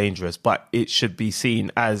necessarily dangerous, but it should be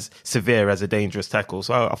seen as severe as a dangerous tackle.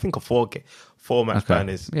 So I think a 4-match ban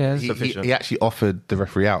is sufficient. He actually offered the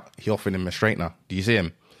referee out. He offered him a straightener. Do you see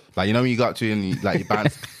him? Like, you know when you got to and you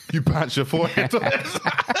bounce your forehead.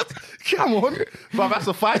 Come on, bro. That's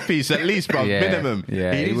a 5-piece at least, bro. Minimum.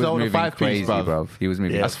 Yeah, he was moving 5-piece, bro. He was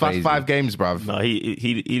moving. That's crazy. 5 games, bro. No,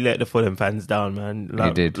 he let the Fulham fans down, man.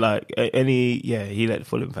 Like, he did. He let the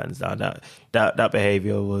Fulham fans down. That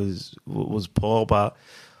behaviour was poor, but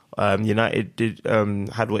United did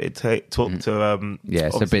had what it took to.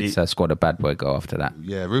 It's a bit scored a bad boy goal after that.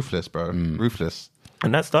 Yeah, ruthless, bro. Ruthless.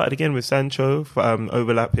 And that started again with Sancho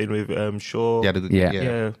overlapping with Shaw.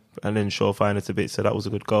 Yeah. And then Shaw fined it a bit, so that was a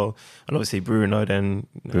good goal. And obviously Bruno then...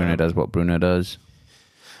 Bruno does what Bruno does.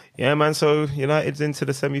 Yeah, man, so United's into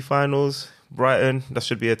the semi-finals. Brighton, that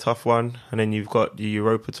should be a tough one. And then you've got the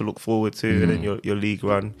Europa to look forward to, and then your league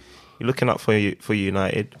run. You're looking up for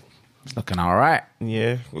United. Looking all right.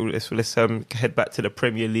 Yeah, let's head back to the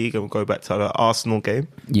Premier League and go back to the Arsenal game.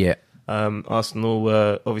 Yeah. Arsenal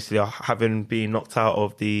were obviously having been knocked out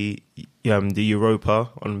of the Europa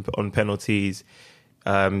on penalties.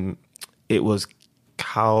 It was,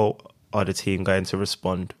 how are the team going to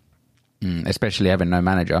respond? Especially having no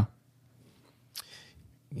manager.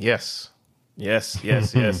 Yes. Obviously,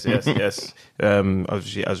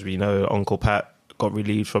 as we know, Uncle Pat got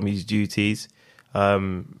relieved from his duties.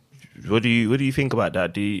 What do you think about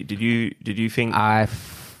that? Did you think?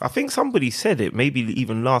 I think somebody said it, maybe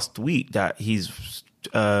even last week, that he's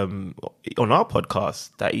on our podcast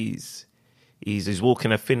that he's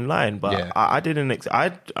walking a thin line. But yeah. I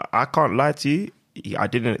can't lie to you. I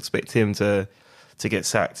didn't expect him to get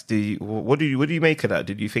sacked. What do you make of that?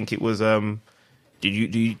 Did you think it was? Did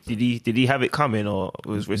he have it coming, or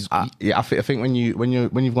was risky? I think when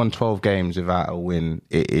you've won 12 games without a win,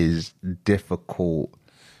 it is difficult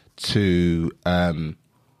to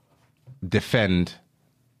defend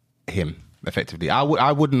him effectively.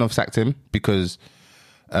 I wouldn't have sacked him because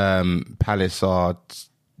Palace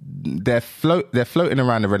they're floating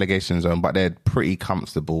around the relegation zone, but they're pretty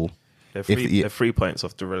comfortable. They're 3 points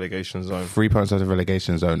off the relegation zone. 3 points off the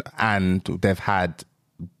relegation zone, and they've had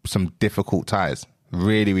some difficult ties,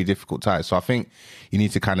 really, really difficult ties. So I think you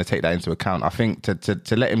need to kind of take that into account. I think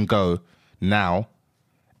to let him go now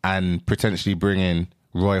and potentially bring in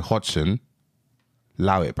Roy Hodgson,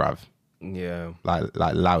 allow it, bruv. Yeah, like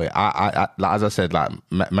allow it. I like, as I said, like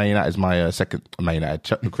Man United is my second. Man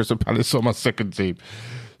United, Crystal Palace are my second team.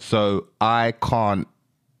 So I can't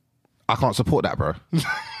support that, bro.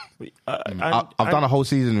 I've done a whole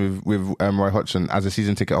season with Roy Hodgson as a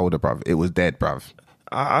season ticket holder, bruv. It was dead, bruv.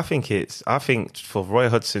 I think for Roy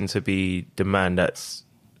Hodgson to be the man that's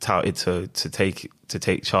touted to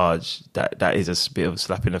take charge, that is a bit of a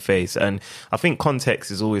slap in the face. And I think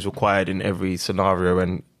context is always required in every scenario.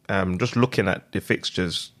 And just looking at the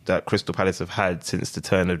fixtures that Crystal Palace have had since the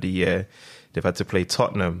turn of the year, they've had to play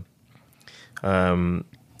Tottenham.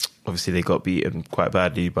 Obviously, they got beaten quite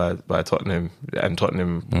badly by Tottenham, and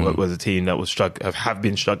Tottenham was a team that was have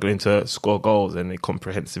been struggling to score goals, and they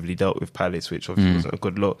comprehensively dealt with Palace, which obviously wasn't a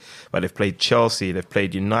good look. But they've played Chelsea, they've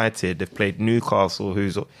played United, they've played Newcastle,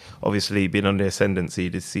 who's obviously been on the ascendancy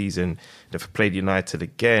this season. They've played United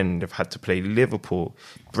again. They've had to play Liverpool,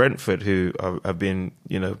 Brentford, who have been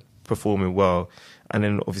performing well, and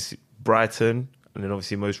then obviously Brighton. And then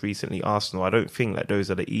obviously most recently Arsenal. I don't think that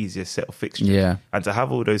those are the easiest set of fixtures. Yeah. And to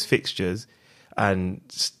have all those fixtures and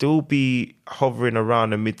still be hovering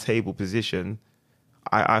around a mid-table position,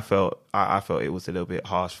 I felt it was a little bit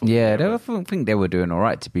harsh for me. I think they were doing all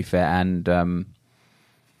right, to be fair. And I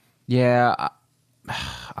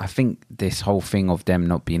think this whole thing of them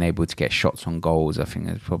not being able to get shots on goals, I think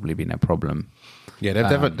has probably been a problem. Yeah,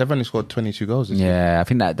 they've only scored 22 goals this year. I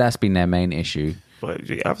think that's been their main issue. But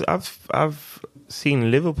I've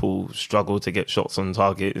seen Liverpool struggle to get shots on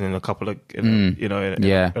target in a couple of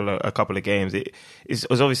a couple of games. It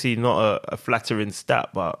was obviously not a flattering stat,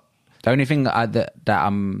 but the only thing that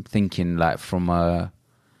I'm thinking, like from a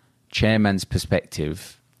chairman's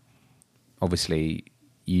perspective, obviously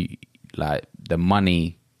you like the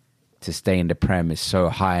money to stay in the Prem is so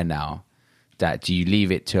high now that do you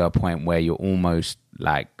leave it to a point where you're almost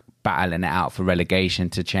like battling it out for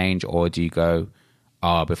relegation to change, or do you go,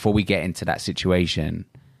 before we get into that situation,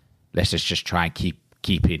 let's just try and keep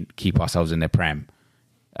ourselves in the Prem.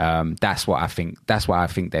 That's why I think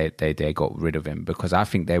they got rid of him, because I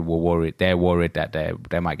think they were worried. They're worried that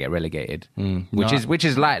they might get relegated, which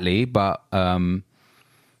is likely, but it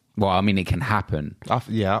can happen. I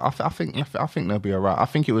think they'll be alright. I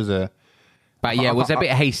think it was a. But yeah, it was a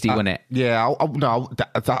bit hasty, wasn't it? Yeah, I was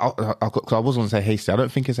going to say hasty. I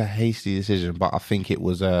don't think it's a hasty decision, but I think it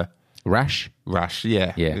was a rash.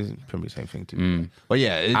 Yeah. It's probably the same thing too. But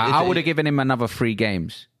yeah, I would have given him another 3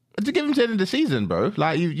 games to give him to the end of the season, bro.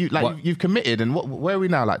 Like you've committed, and where are we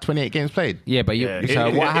now? Like 28 games played. Yeah, but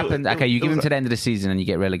what happened? Okay, you give him to the end of the season and you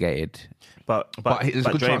get relegated. But there's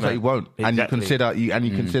a good chance that he won't. Exactly. And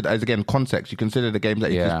you consider as again context. You consider the games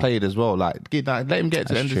that he just played as well. Like let him get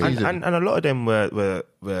to the end of the season. And a lot of them were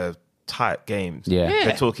tight games. Yeah.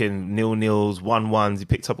 We're talking 0-0s, 1-1s. He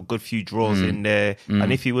picked up a good few draws in there.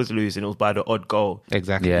 And if he was losing, it was by the odd goal.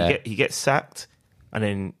 Exactly. Yeah. He gets sacked, and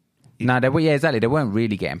then exactly. They weren't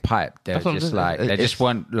really getting piped. They just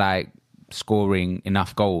weren't like scoring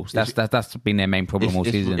enough goals. That's been their main problem all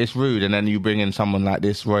season. It's rude, and then you bring in someone like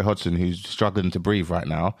this, Roy Hodgson, who's struggling to breathe right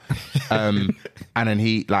now, and then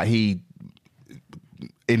he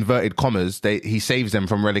inverted commas, he saves them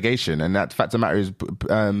from relegation, and that fact of the matter is,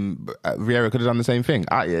 Vieira could have done the same thing.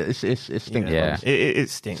 It stinks. Yeah, it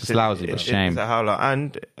stinks. It's lousy. It's a shame. It's a howler,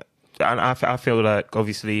 and I feel like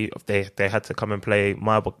obviously they had to come and play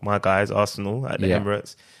my guys Arsenal at the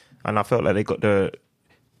Emirates, and I felt like they got the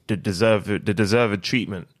deserved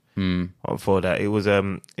treatment for that. It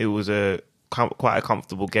was quite a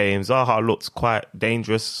comfortable game. Zaha looked quite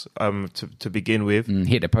dangerous to begin with.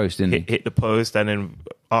 Hit the post, didn't he? Hit the post, and then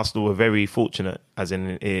Arsenal were very fortunate, as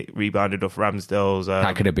in it rebounded off Ramsdale's.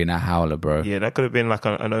 That could have been a howler, bro. Yeah, that could have been like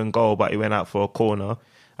an own goal, but he went out for a corner,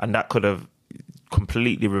 and that could have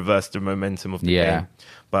completely reversed the momentum of the game.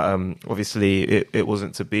 But obviously it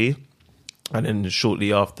wasn't to be. And then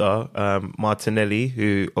shortly after, Martinelli,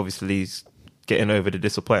 who obviously is getting over the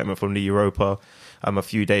disappointment from the Europa a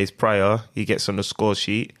few days prior, he gets on the score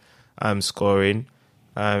sheet, scoring,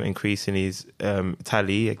 increasing his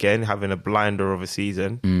tally again, having a blinder of a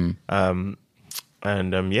season.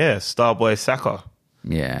 Starboy Saka.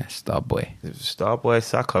 Yeah, Starboy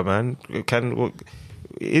Saka, man.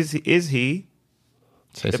 Is he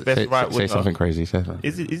the best right winger? Say something crazy.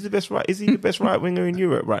 Is he the best right? Is he the best right winger in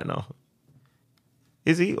Europe right now?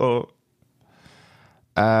 Is he or?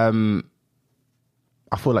 I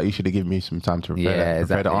feel like you should have given me some time to prepare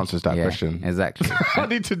the answers to that question. Exactly. I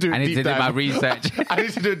need to do my research. I need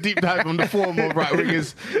to do a deep dive on the form of right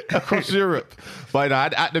wingers across Europe. But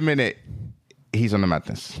at the minute, he's on the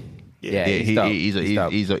madness. Yeah, he's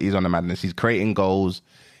on the madness. He's creating goals.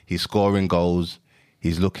 He's scoring goals.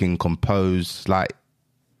 He's looking composed. Like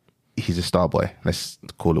he's a star boy. Let's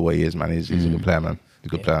call it what he is, man. He's a good player, man. He's a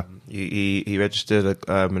good player. He registered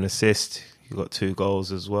an assist. He got 2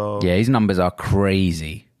 goals as well. Yeah, his numbers are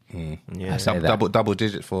crazy. Yeah, double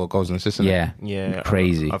digit for goals and assists. Yeah,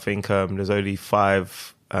 crazy. I think there's only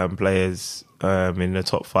 5 players in the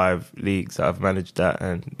top 5 leagues that have managed that,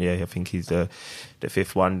 and I think he's the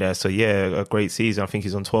 5th one there. So a great season. I think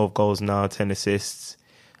he's on 12 goals now, 10 assists,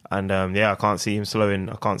 and I can't see him slowing.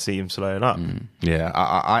 I can't see him slowing up. Yeah,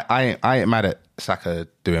 I ain't mad at Saka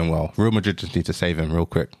doing well. Real Madrid just need to save him real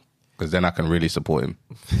quick, because then I can really support him.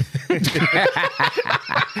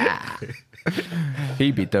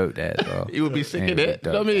 He'd be dope there as well. He would be sick in it.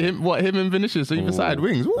 You know what I mean? Him and Vinicius either side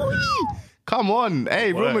wings. Woo-wee. Come on.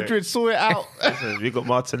 Hey, Real Madrid, sort it out. Listen, you got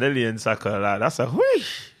Martinelli and Saka. Like, that's a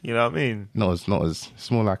whoosh. You know what I mean? Not as. It's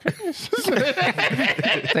more like...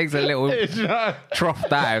 Takes a little trough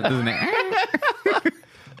dive, doesn't it?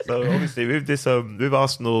 So obviously with this, with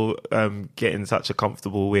Arsenal getting such a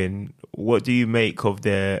comfortable win, what do you make of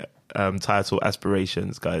their title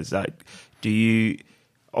aspirations, guys? Like, do you...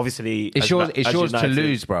 Obviously, it's yours United, to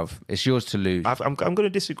lose, bruv. It's yours to lose. I'm going to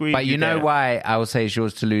disagree. But you know why I would say it's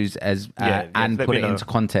yours to lose and put it into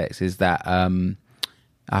context is that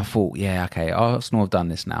I thought, Arsenal have done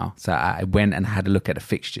this now. So I went and had a look at the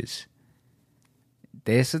fixtures.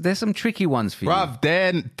 There's some tricky ones for you. Bruv,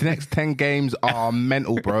 their next 10 games are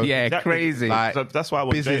mental, bro. Yeah, exactly. Crazy. Like, so that's why I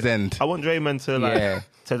want business end. I want Draymond to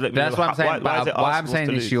to let me that's know what I'm saying. Why I'm saying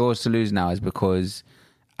it's yours to lose now is because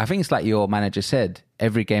I think it's like your manager said,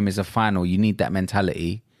 every game is a final. You need that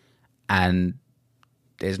mentality. And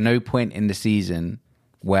there's no point in the season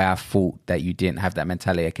where I thought that you didn't have that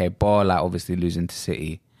mentality. Okay, bar like obviously losing to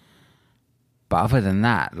City. But other than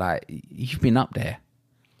that, like, you've been up there.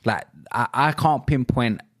 Like, I can't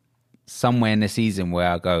pinpoint somewhere in the season where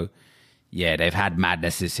I go, yeah, they've had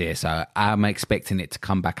madnesses here, so I'm expecting it to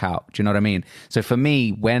come back out. Do you know what I mean? So for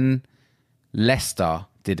me, when Leicester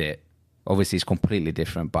did it, obviously it's completely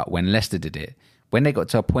different, but when Leicester did it, when they got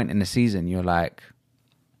to a point in the season, you're like,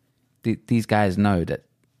 these guys know that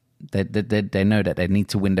they know that they need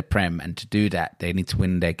to win the Prem, and to do that, they need to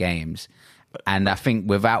win their games. And I think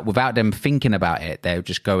without them thinking about it, they're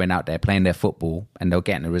just going out there playing their football and they're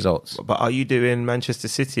getting the results. But are you doing Manchester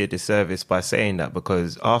City a disservice by saying that?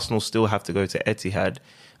 Because Arsenal still have to go to Etihad,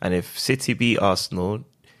 and if City beat Arsenal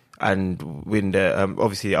and win the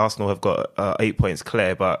obviously Arsenal have got 8 points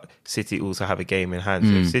clear, but City also have a game in hand.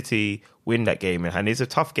 So if City win that game in hand, it's a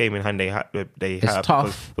tough game in hand they have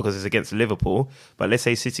tough. because it's against Liverpool. But let's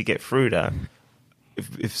say City get through that.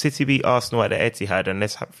 If City beat Arsenal at the Etihad, and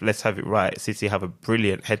let's have it right, City have a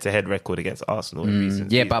brilliant head-to-head record against Arsenal in recent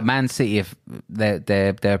seasons. But Man City, if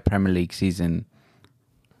their Premier League season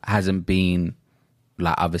hasn't been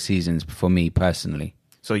like other seasons for me personally.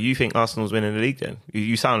 So you think Arsenal's winning the league then?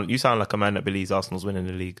 You sound like a man that believes Arsenal's winning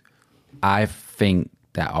the league. I think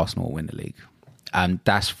that Arsenal will win the league.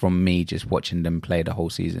 That's from me just watching them play the whole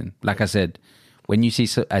season. Like I said, when you see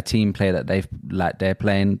a team play that they're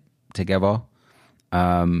playing together,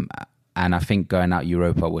 and I think going out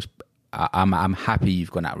Europa was... I'm happy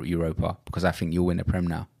you've gone out Europa because I think you'll win the Prem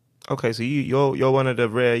now. Okay, so you're one of the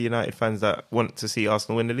rare United fans that want to see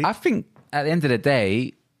Arsenal win the league? I think at the end of the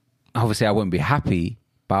day, obviously I wouldn't be happy,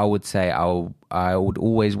 but I would say I would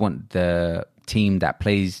always want the team that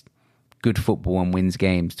plays good football and wins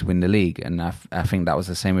games to win the league. And I think that was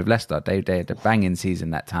the same with Leicester. They had a banging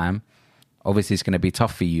season that time. Obviously it's going to be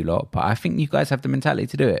tough for you lot, but I think you guys have the mentality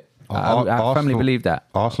to do it. I firmly believe that.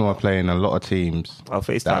 Arsenal are playing a lot of teams. I'll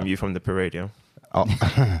FaceTime you from the parade, yeah.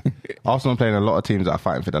 Arsenal are playing a lot of teams that are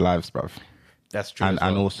fighting for their lives, bruv. That's true. And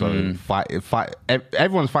also fight.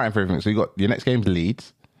 Everyone's fighting for everything. So you got your next game's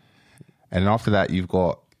Leeds, and after that you've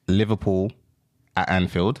got Liverpool at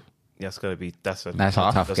Anfield. That's a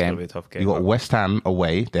tough game. Gonna be a tough game. You got West Ham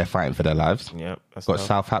away. They're fighting for their lives. Yeah. That's got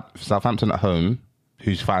Southampton at home,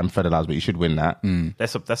 who's fighting for their lives, but you should win that.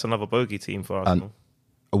 That's another bogey team for Arsenal.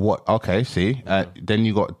 What? Okay, see. Then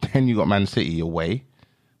you got Man City away.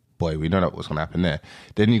 Boy, we know that what's going to happen there.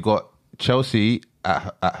 Then you got Chelsea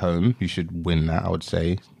at home. You should win that, I would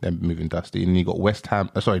say. They're moving dusty. And you got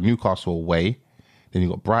Newcastle away. Then you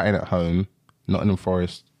got Brighton at home. Nottingham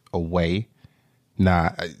Forest away.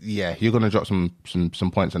 You're going to drop some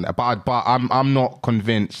points on that. But I'm not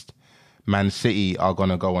convinced Man City are going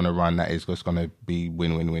to go on a run that is just going to be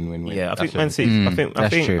win. Yeah, I think Man City.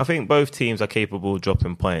 I think both teams are capable of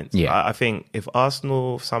dropping points. Yeah. I think if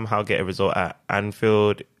Arsenal somehow get a result at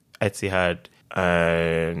Anfield, Etihad,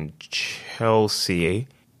 and Chelsea,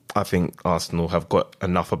 I think Arsenal have got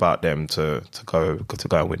enough about them to go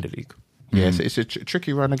and win the league. Yes, it's a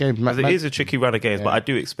tricky run of games. It is a tricky run of games, but I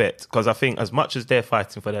do expect, because I think as much as they're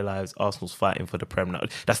fighting for their lives, Arsenal's fighting for the Prem now.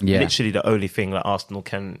 That's literally the only thing that Arsenal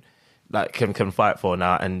can fight for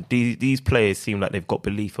now, and these players seem like they've got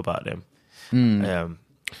belief about them.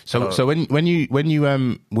 So when you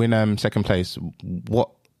win second place,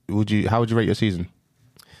 how would you rate your season?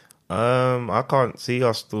 I can't see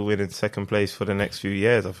us still winning second place for the next few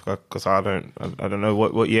years because I don't know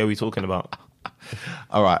what year we're talking about.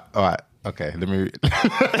 All right. Okay, let me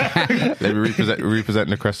represent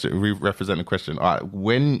the question. All right,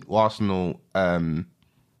 when Arsenal,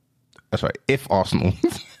 if Arsenal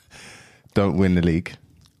don't win the league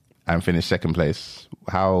and finish second place,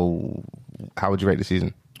 how would you rate the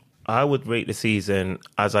season? I would rate the season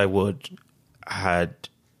as I would had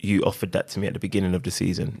you offered that to me at the beginning of the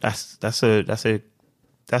season. That's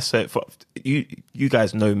you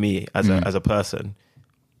guys know me as a person.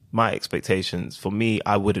 My expectations for me,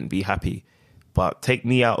 I wouldn't be happy. But take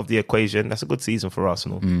me out of the equation, that's a good season for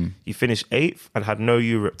Arsenal. You finished 8th and had no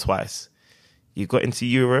Europe twice. You got into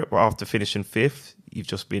Europe after finishing 5th. You've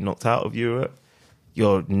just been knocked out of Europe.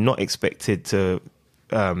 You're not expected to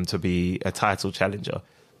be a title challenger.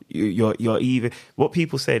 You're even. What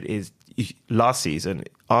people said is last season,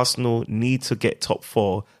 Arsenal need to get top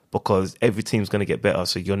 4 because every team's going to get better.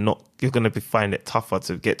 So you're going to find it tougher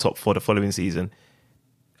to get top 4 the following season.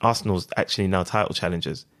 Arsenal's actually now title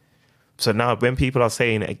challengers. So now when people are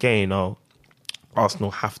saying it again, Arsenal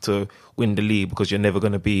have to win the league because you're never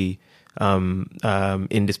going to be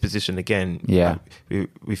in this position again. Yeah.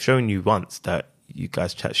 We've shown you once that you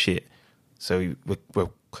guys chat shit. So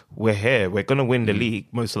we're here. We're going to win the league,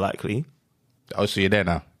 most likely. Oh, so you're there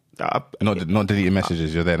now? Not deleting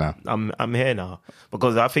messages, you're there now? I'm here now.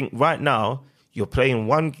 Because I think right now, you're playing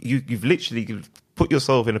one... You've literally put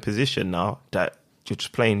yourself in a position now that you're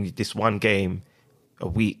just playing this one game a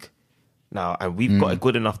week now, and we've got a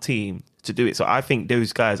good enough team to do it. So I think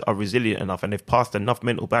those guys are resilient enough, and they've passed enough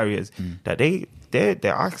mental barriers that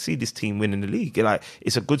I see this team winning the league. Like,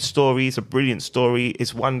 it's a good story, it's a brilliant story,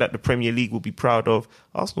 it's one that the Premier League will be proud of.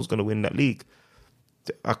 Arsenal's going to win that league.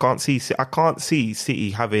 I can't see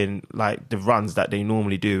City having like the runs that they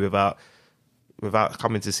normally do without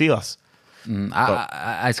coming to see us.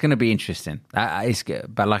 It's going to be interesting.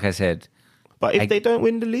 But like I said. But if they don't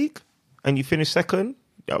win the league and you finish second,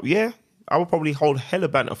 yeah, I will probably hold hella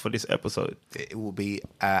banter for this episode. It will be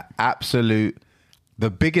the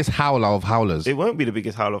biggest howler of howlers. It won't be the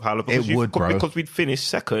biggest howler of howlers because we'd finished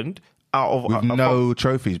second out of with no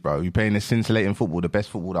trophies, bro. You're playing this scintillating football, the best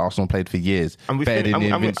football that Arsenal played for years. And we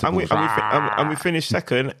finished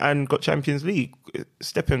second and got Champions League.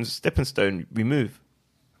 Stepping stone, we move.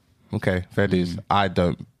 Okay, fair dues. I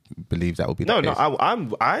don't believe that will be the case. I would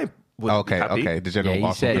be happy. Okay, the general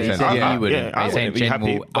Arsenal consensus. consensus. You wouldn't. I You're saying wouldn't be general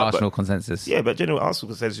happy, but Arsenal consensus. Yeah, but general Arsenal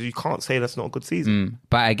consensus, you can't say that's not a good season.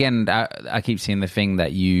 But again, I keep seeing the thing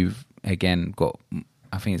that you've, again, got,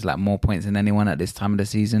 I think it's like more points than anyone at this time of the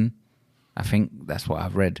season. I think that's what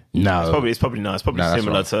I've read. No. It's probably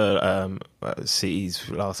similar to City's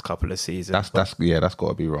last couple of seasons. That's got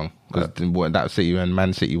to be wrong. Because that City and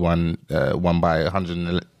Man City won by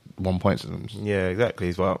 101 points. Yeah,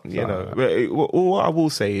 exactly. Well, all I will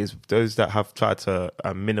say is those that have tried to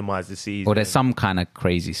minimise the season. Or there's some kind of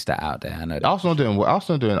crazy stat out there. I know that. Arsenal doing well.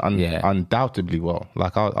 Arsenal doing undoubtedly well.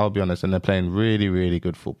 Like I'll be honest, and they're playing really, really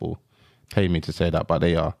good football. Pay me to say that, but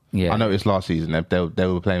they are. Yeah. I noticed last season they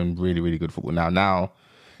were playing really, really good football. Now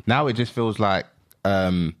it just feels like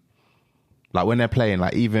when they're playing,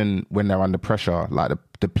 like even when they're under pressure, like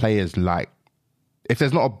the players, like if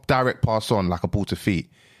there's not a direct pass on, like a ball to feet,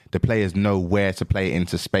 the players know where to play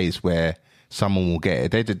into space where someone will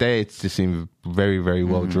get it. They just seem very, very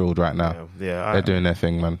well drilled right now. Yeah, they're doing their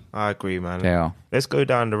thing, man. I agree, man. They are. Let's go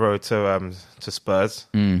down the road to Spurs.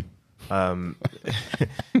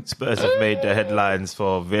 Spurs have made the headlines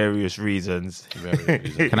for various reasons.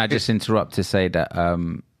 Can I just interrupt to say that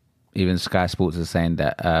even Sky Sports are saying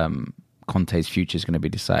that Conte's future is going to be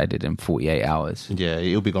decided in 48 hours. Yeah,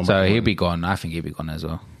 he'll be gone. So he'll be gone. I think he'll be gone as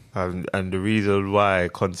well. And the reason why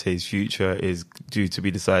Conte's future is due to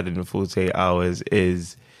be decided in 48 hours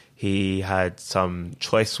is he had some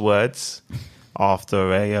choice words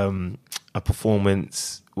after a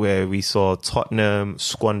performance where we saw Tottenham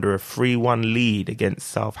squander a 3-1 lead against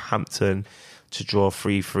Southampton to draw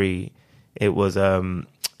 3-3. It was when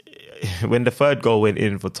the third goal went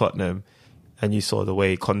in for Tottenham, and you saw the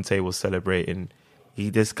way Conte was celebrating. He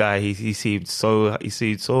seemed so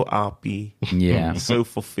happy, yeah, so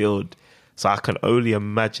fulfilled. So I can only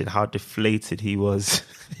imagine how deflated he was.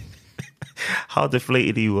 How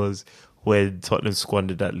deflated he was when Tottenham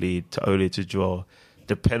squandered that lead to draw.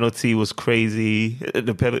 The penalty was crazy.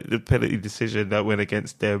 The penalty decision that went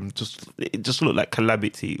against them it just looked like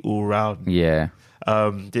calamity all round. Yeah.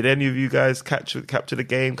 Did any of you guys capture the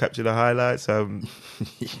game, capture the highlights?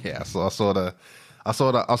 Yeah, I saw I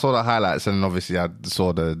saw the highlights, and obviously I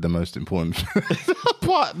saw the most important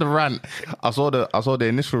part, the rant. I saw the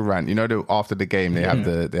initial rant. You know, after the game they have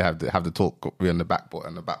the talk on the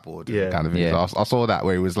backboard kind of thing. Yeah. So I saw that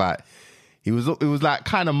where it was like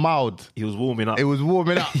kind of mild. He was warming up. It was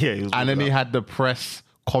warming up. Yeah, he was and then warming he up. had the press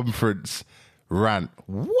rant.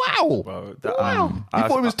 Wow, Bro, wow! You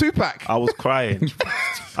thought it was Tupac? I was crying.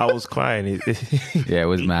 I was crying. Yeah, it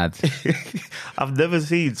was mad. I've never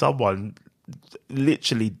seen someone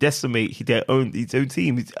literally decimate his own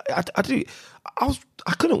team. I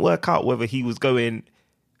couldn't work out whether he was going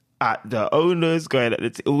at the owners, going at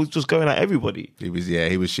it was just going at everybody. He was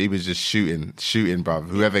just shooting, bruv.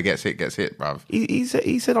 Whoever gets hit, bruv.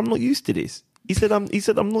 He said I'm not used to this. He said I'm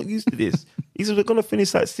not used to this. He said we're gonna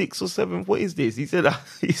finish like 6th or 7th. What is this? He said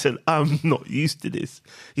I'm not used to this.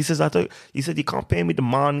 He says he said you can't pay me the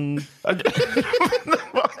money. Oh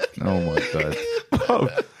my God. Bro,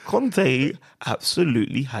 Conte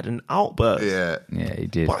absolutely had an outburst. Yeah, Yeah, he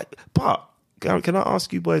did. But can I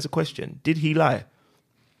ask you boys a question? Did he lie?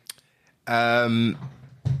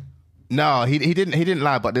 No, he didn't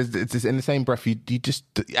lie. But it's in the same breath, you just,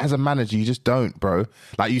 as a manager, you just don't, bro.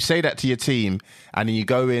 Like, you say that to your team, and then you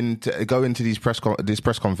go into this press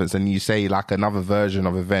conference, and you say like another version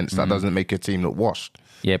of events that doesn't make your team look washed.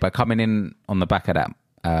 Yeah, but coming in on the back of that,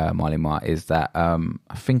 Marley Mart, is that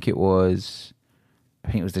I think it was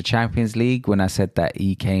the Champions League when I said that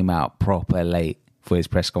he came out proper late for his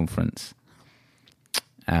press conference,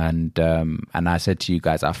 and I said to you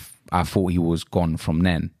guys, I thought he was gone from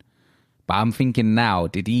then. But I'm thinking now,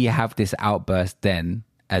 did he have this outburst then,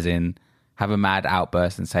 as in have a mad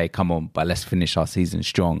outburst and say, come on, but let's finish our season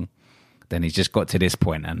strong? Then he's just got to this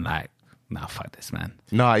point and like, nah, fuck this, man.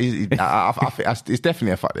 No, I think it's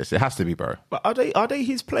definitely a fuck this. It has to be, bro. But are they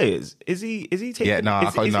his players? Is he taking? Yeah, no,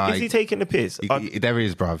 is he taking the piss? There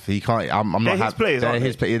is, bruv. He can't. I'm not They're his happy. players, They're aren't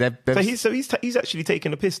his they? players. So he's actually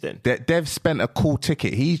taking the piss then. They've spent a cool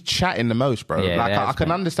ticket. He's chatting the most, bro. Yeah, like I can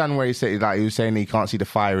spent. understand where he said, like he was saying he can't see the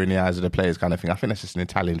fire in the eyes of the players, kind of thing. I think that's just an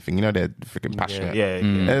Italian thing. You know, they're freaking passionate. Yeah.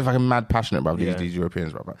 They're fucking mad passionate, bro. Yeah. These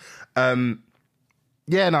Europeans, bro.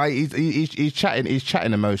 Yeah, no, he's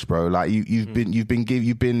chatting the most, bro. Like you've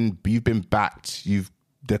been backed.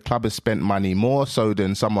 The club has spent money more so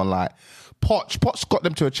than someone like Poch. Poch got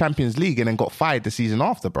them to a Champions League and then got fired the season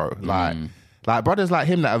after, bro. Like brothers like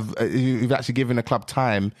him that who've actually given the club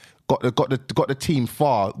time, got the team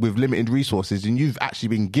far with limited resources, and you've actually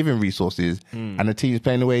been given resources, and the team's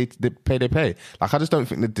playing the way they play. Like, I just don't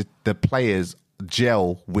think that the players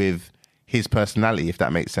gel with his personality, if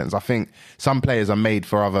that makes sense. I think some players are made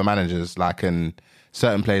for other managers, and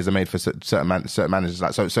certain players are made for certain managers.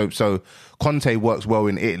 Like so, Conte works well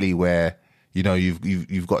in Italy, where you know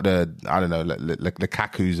you've got the the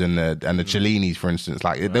Kakus and the Cellinis, for instance.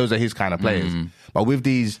 Like those are his kind of players. But with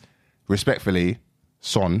these, respectfully,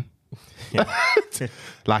 Son,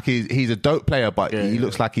 like he's a dope player, but he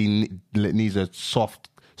looks like he needs a soft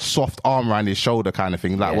arm around his shoulder kind of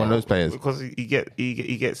thing, like one of those players. Because he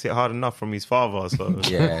gets it hard enough from his father. So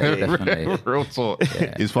Yeah, definitely. Real talk.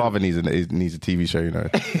 Yeah. His father needs a TV show, you know.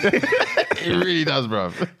 He really does,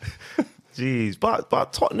 bro. Jeez, but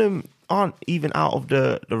Tottenham aren't even out of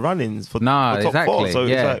the run-ins for No, for top four. exactly, So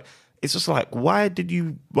yeah. it's just like, why did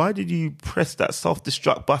you press that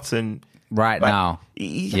self-destruct button Right now?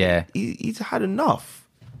 He's had enough.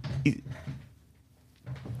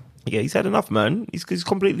 He's had enough, man. He's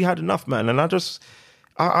completely had enough, man. And I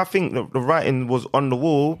think the writing was on the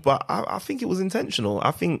wall, but I think it was intentional.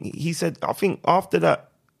 I think after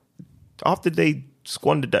they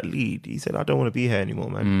squandered that lead, he said, I don't want to be here anymore,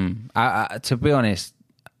 man. To be honest,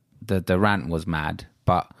 the rant was mad.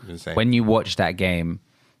 But Insane. when you watch that game,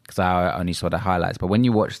 because I only saw the highlights, but when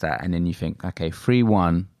you watch that and then you think, okay,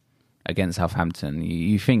 3-1 against Southampton,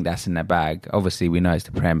 you think that's in their bag. Obviously, we know it's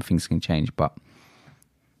the Prem, things can change, but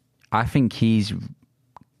I think he's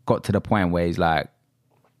got to the point where he's like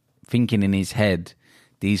thinking in his head,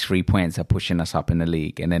 these 3 points are pushing us up in the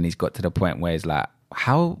league. And then he's got to the point where he's like,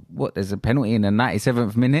 there's a penalty in the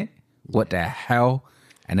 97th minute? What the hell?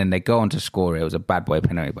 And then they go on to score it. It was a bad boy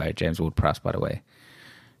penalty by James Ward-Prowse, by the way.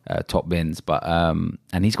 Top bins. But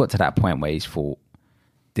and he's got to that point where he's thought,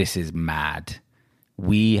 this is mad.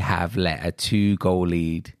 We have let a 2-goal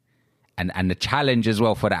lead. And the challenge as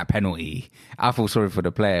well for that penalty. I feel sorry for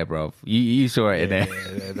the player, bro. You saw it in there.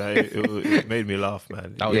 It made me laugh,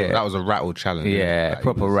 man. That was a rattled challenge. Yeah, like,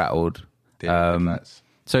 proper rattled.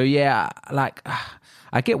 So yeah, like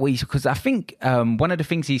I get what because I think one of the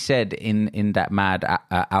things he said in that mad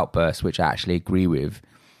outburst, which I actually agree with,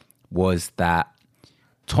 was that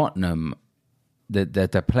Tottenham,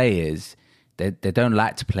 the players they don't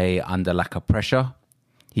like to play under like a pressure.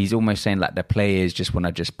 He's almost saying like the players just want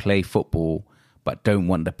to just play football, but don't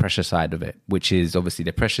want the pressure side of it, which is obviously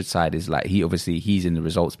the pressure side is like he's in the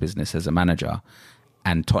results business as a manager,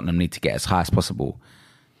 and Tottenham need to get as high as possible.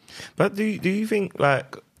 But do you think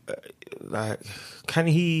like can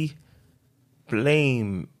he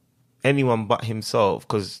blame anyone but himself?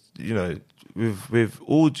 Because with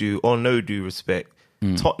all due or no due respect,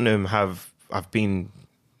 Tottenham have been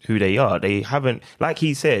who they are. They haven't, like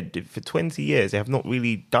he said, for 20 years they have not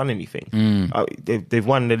really done anything. They've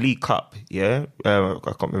won the League Cup. Yeah, I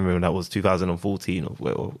can't remember when that was, 2014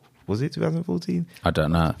 or was it 2014? I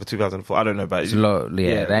don't know. For 2004, I don't know. But it's a lot.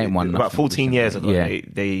 Yeah, they ain't won about nothing 14 years ago. Yeah.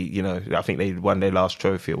 They I think they won their last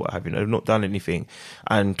trophy or what have you. They've not done anything,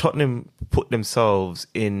 and Tottenham put themselves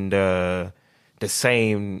in the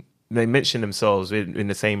same. They mention themselves in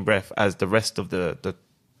the same breath as the rest of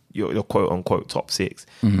your quote unquote top six,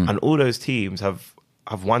 and all those teams have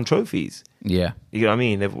won trophies. Yeah, you know what I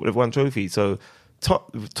mean. They've won trophies. So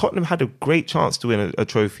Tottenham had a great chance to win a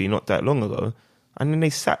trophy not that long ago. And then they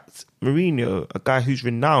sacked Mourinho, a guy who's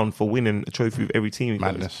renowned for winning a trophy with every team.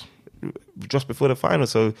 Madness. Just before the final.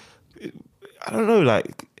 So, I don't know,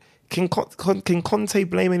 like, can Conte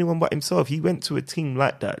blame anyone but himself? He went to a team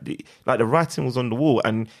like that. Like, the writing was on the wall.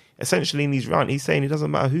 And essentially in these rounds, he's saying it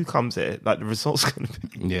doesn't matter who comes here. Like, the result's going to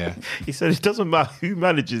be... Yeah. He said it doesn't matter who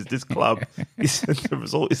manages this club. He said the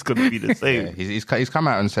result is going to be the same. Yeah, he's come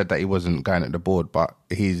out and said that he wasn't going at the board, but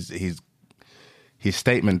his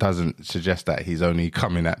statement doesn't suggest that he's only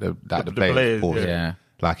coming at the players. Pause. Yeah.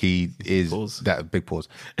 Like he is pause. That big pause.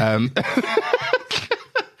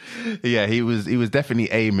 Yeah, he was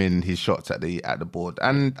definitely aiming his shots at the board,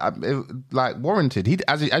 and like warranted. He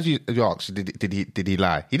as you asked, did he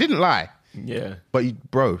lie? He didn't lie. Yeah,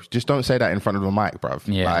 but bro, just don't say that in front of the mic, bruv.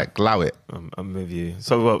 Yeah, like allow it. I'm with you.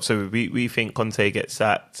 So we think Conte gets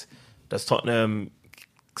sacked. Does Tottenham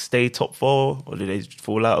stay top four, or do they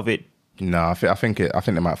fall out of it? No, I think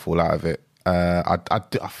they might fall out of it. I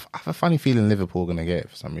have a funny feeling Liverpool are going to get it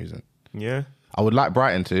for some reason. Yeah, I would like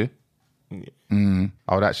Brighton to.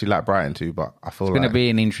 I would actually like Brighton to, but I feel it's going to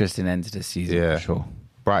be an interesting end to the season. Yeah, for sure.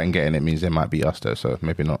 Brighton getting it means they might beat us though, so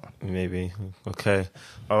maybe not. Maybe. Okay.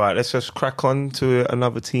 All right. Let's just crack on to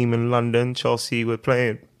another team in London. Chelsea. We're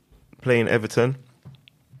playing Everton.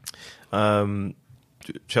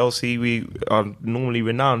 Chelsea, we are normally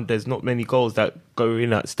renowned. There's not many goals that go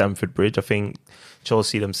in at Stamford Bridge. I think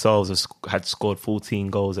Chelsea themselves had scored 14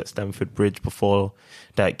 goals at Stamford Bridge before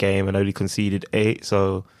that game and only conceded 8.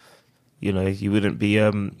 So, you wouldn't be...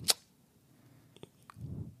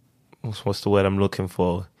 what's the word I'm looking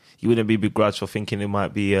for? You wouldn't be begrudged for thinking it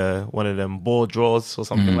might be one of them ball draws or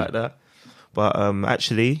something like that. But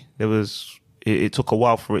actually, it took a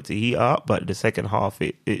while for it to heat up, but the second half,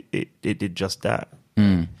 it did just that.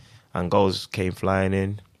 And goals came flying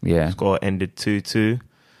in. Yeah. Score ended 2-2.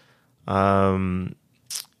 Sean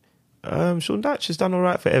Dyche has done all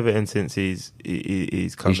right for Everton since he's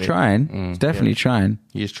come in. He's trying. He's definitely trying.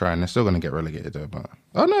 He's trying. They're still going to get relegated though. But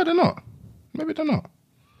no, they're not. Maybe they're not.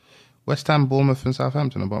 West Ham, Bournemouth and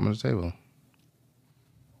Southampton at the bottom of the table.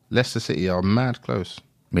 Leicester City are mad close.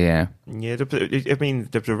 Yeah. Yeah,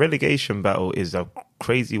 the relegation battle is a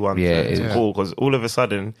crazy one to call, because all of a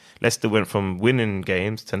sudden Leicester went from winning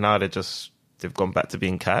games to now they've gone back to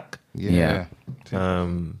being cack. Yeah.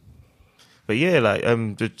 But yeah, like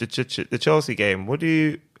the Chelsea game,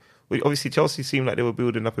 obviously Chelsea seemed like they were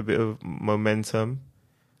building up a bit of momentum.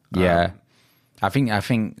 Yeah. I don't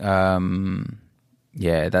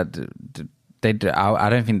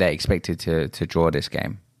think they expected to draw this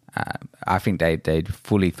game. I think they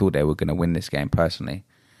fully thought they were going to win this game personally,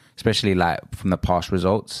 especially like from the past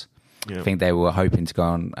results. Yeah. I think they were hoping to go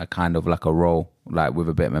on a kind of like a roll, like with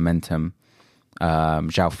a bit of momentum.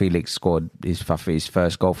 João Felix scored his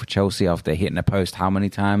first goal for Chelsea after hitting the post how many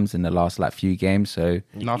times in the last like few games? So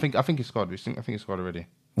no, I think he scored. I think he scored already.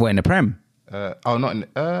 What, in the Prem? Not in.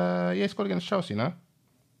 He scored against Chelsea. No,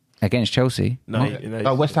 against Chelsea.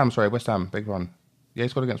 No, West Ham. Sorry, West Ham. Big one. Yeah, he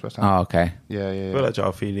scored against West Ham. Oh, okay. Yeah. I feel like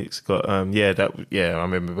João Felix got. I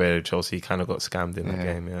remember where Chelsea kind of got scammed in that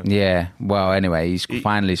game. Yeah. Well, anyway, he's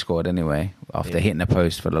finally scored anyway after hitting the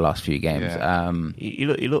post for the last few games. Yeah. He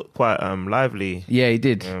looked quite lively. Yeah, he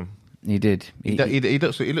did. He did. He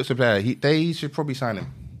looks a player. They should probably sign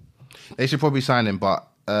him. But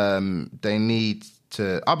they need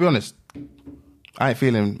to. I'll be honest. I ain't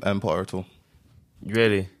feeling Potter at all.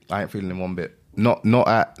 Really? I ain't feeling him one bit. Not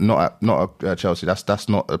at Chelsea. That's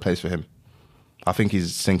not a place for him. I think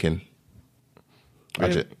he's sinking.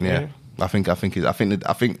 Yeah. I think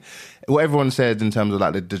what everyone said in terms of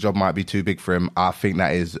like the job might be too big for him. I think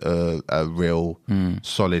that is a real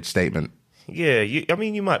solid statement. Yeah,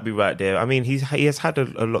 you might be right there. I mean, he has had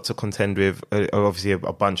a lot to contend with. Obviously, a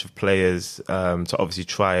bunch of players to obviously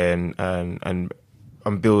try and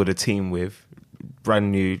build a team with.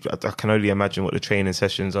 Brand new. I can only imagine what the training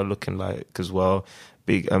sessions are looking like as well.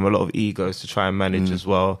 Big, a lot of egos to try and manage as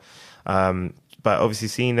well. But obviously,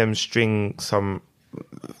 seeing them string some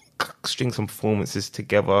performances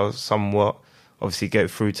together, somewhat. Obviously,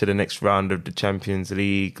 get through to the next round of the Champions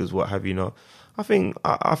League, as what have you not. I think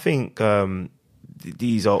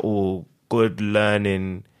these are all good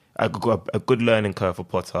learning, a good learning curve for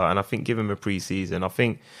Potter, and I think give him a pre-season. I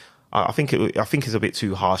think it's a bit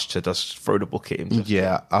too harsh to just throw the book at him.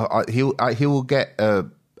 Yeah, he will get a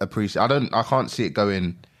pre-season. I can't see it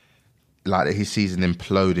going like his season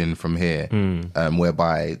imploding from here,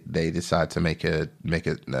 whereby they decide to make a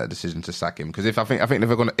decision to sack him. Because if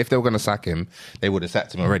they were gonna sack him, they would have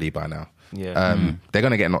sacked him already by now. Yeah, they're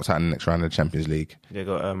gonna get knocked out in the next round of the Champions League. They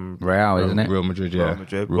got Real, isn't it? Real Madrid, yeah.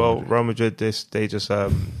 Real Madrid. They just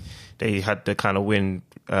they had the kind of win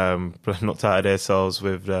knocked out of themselves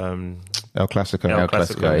with El Clasico. El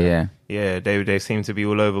Clasico, yeah. They seem to be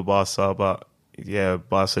all over Barca, but yeah,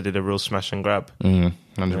 Barca did a real smash and grab.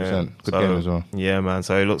 100%. Good game as well. Yeah, man.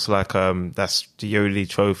 So it looks like that's the only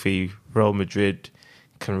trophy Real Madrid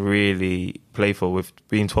can really play for, with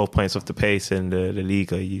being 12 points off the pace in the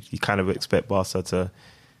Liga. You kind of expect Barca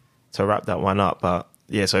to wrap that one up. But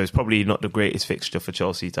yeah, so it's probably not the greatest fixture for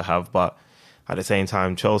Chelsea to have. But at the same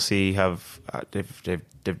time, Chelsea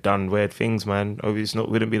they've done weird things, man. Obviously,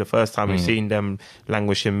 wouldn't be the first time we've seen them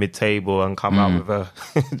languish in mid-table and come out with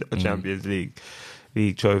a Champions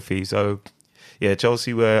League trophy. So yeah,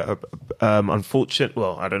 Chelsea were unfortunate.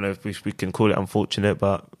 Well, I don't know if we can call it unfortunate,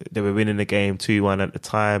 but they were winning the game 2-1 at the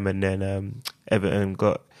time, and then Everton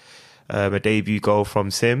got a debut goal from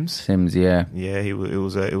Sims. Yeah. Yeah, it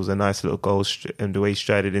was a nice little goal, and the way he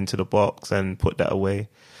strided into the box and put that away,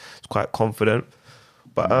 it's quite confident.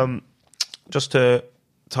 But just to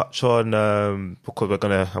touch on, because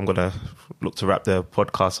I'm gonna look to wrap the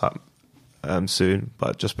podcast up soon.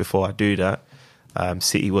 But just before I do that.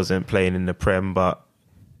 City wasn't playing in the Prem, but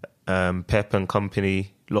Pep and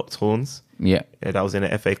company locked horns. Yeah, that was in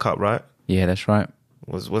the FA Cup, right? Yeah, that's right.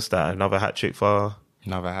 What's that? Another hat trick for?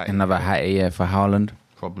 Another hat, yeah, for Haaland.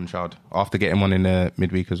 Problem child. After getting one in the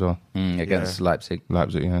midweek as well against Leipzig.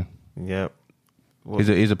 Yeah.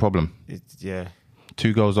 He's a problem. Yeah.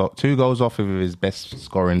 2 goals off of his best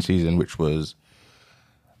scoring season, which was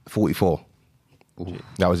 44. Ooh.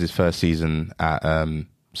 That was his first season at.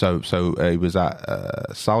 So he was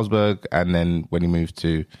at Salzburg, and then when he moved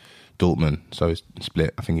to Dortmund, so it's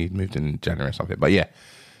split. I think he moved in January or something. But yeah,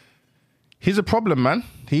 he's a problem, man.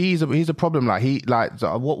 He's a problem. What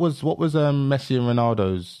was Messi and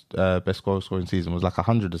Ronaldo's best goal scoring season? Was like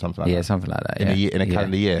 100 or something like that. Yeah, something like that. In a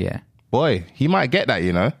calendar year. Yeah. Boy, he might get that,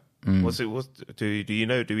 you know. Do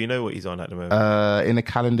we know what he's on at the moment? In a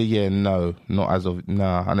calendar year, no, not as of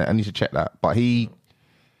I need to check that. But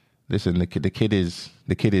listen, the kid is.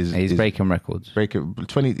 He's breaking records.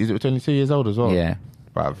 20. Is it 22 years old as well? Yeah.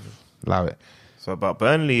 But allow it. So, but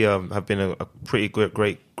Burnley have been a pretty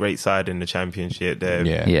great side in the Championship.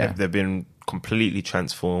 They've been completely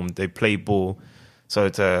transformed. They play ball. So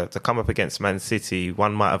to come up against Man City,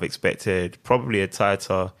 one might have expected probably a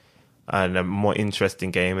tighter and a more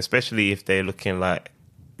interesting game, especially if they're looking like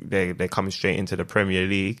they're coming straight into the Premier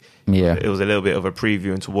League. Yeah, it was a little bit of a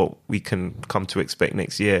preview into what we can come to expect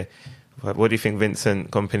next year. What do you think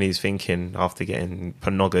Vincent Kompany's thinking after getting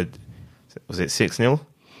panoggered? Was it 6-0?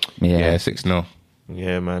 Yeah, 6-0.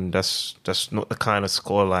 Yeah, man, that's not the kind of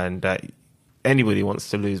scoreline that anybody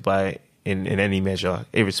wants to lose by in any measure,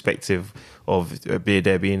 irrespective of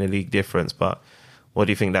there being a league difference. But what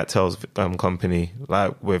do you think that tells Kompany,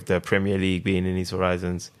 like with the Premier League being in his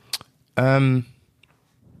horizons?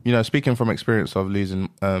 Speaking from experience of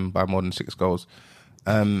losing by more than 6 goals,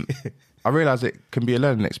 I realise it can be a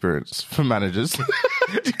learning experience for managers.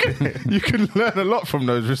 you can learn a lot from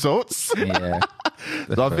those results. Yeah.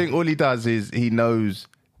 So I think all he does is he knows,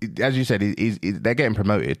 as you said, they're getting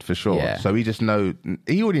promoted for sure. Yeah. So he just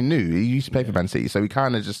he already knew. He used to play for Man City, so he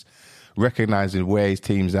kind of just recognises where his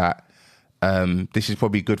team's at. This is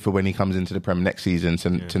probably good for when he comes into the Prem next season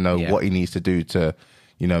to know what he needs to do to,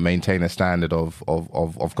 maintain a standard of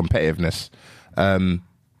competitiveness.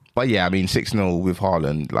 But yeah, I mean, 6-0 with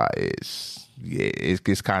Haaland, like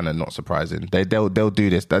it's kind of not surprising. They'll do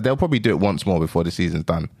this. They'll probably do it once more before the season's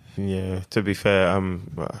done. Yeah, to be fair, I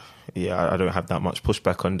don't have that much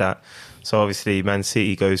pushback on that. So obviously, Man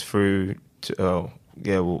City goes through.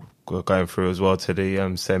 We'll going through as well to the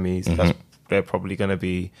semis. They're probably going to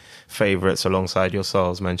be favourites alongside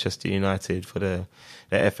yourselves, Manchester United, for the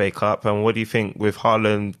FA Cup. And what do you think with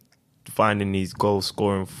Haaland finding these goal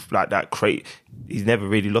scoring like that? He's never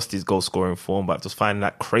really lost his goal scoring form, but just finding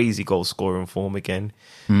that crazy goal scoring form again.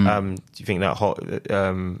 Do you think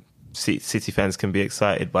that City fans can be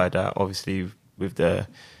excited by that? Obviously, with the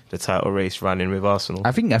title race running with Arsenal.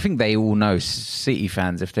 I think they all know, City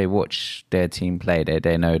fans, if they watch their team play,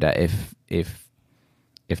 they know that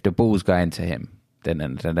if the ball's going to him, then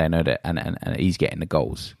they know that, and he's getting the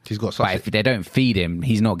goals. He's got. But if they don't feed him,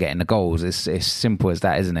 he's not getting the goals. It's simple as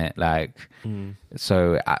that, isn't it? Like,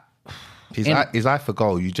 so his eye for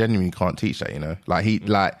goal, you genuinely can't teach that. You know, like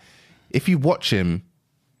if you watch him,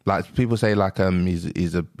 like people say, like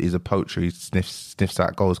he's a poacher. He sniffs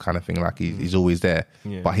out goals, kind of thing. Like he's always there,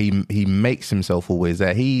 but he makes himself always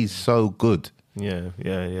there. He's so good. Yeah.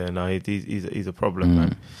 No, he's a problem,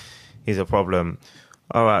 man. He's a problem.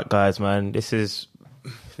 All right, guys, man. That's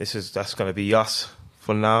going to be us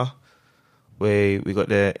for now. We got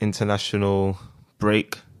the international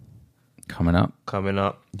break coming up.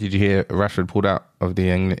 Did you hear Rashford pulled out of the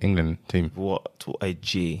England team? What a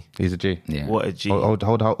G. He's a G. Yeah. What a G.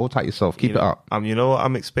 Hold tight yourself. Keep it up. You know what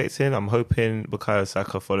I'm expecting? I'm hoping Bukayo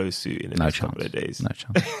Saka follows suit in the next couple of days. No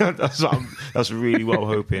chance. That's really what I'm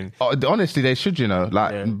hoping. Honestly, they should,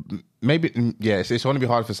 maybe, it's going to be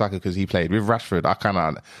hard for Saka because he played. With Rashford,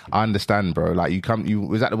 I understand, bro. Like, you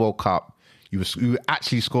was at the World Cup, you were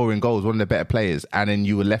actually scoring goals, one of the better players, and then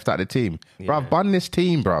you were left out of the team. Bruv, bun this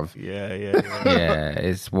team, bruv. Yeah. Yeah,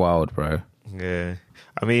 it's wild, bro. Yeah.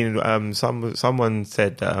 I mean, someone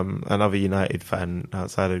said, another United fan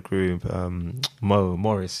outside the group,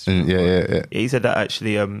 Morris. Yeah. He said that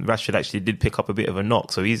actually, Rashford actually did pick up a bit of a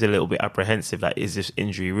knock, so he's a little bit apprehensive. Like, is this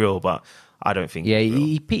injury real? But I don't think. Yeah,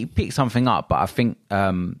 he picked something up, but I think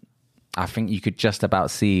you could just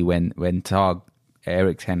about see when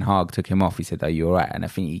Eric Ten Hag took him off. He said, "Are you all right?" And I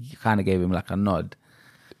think he kind of gave him like a nod.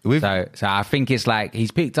 So I think it's like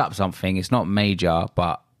he's picked up something. It's not major,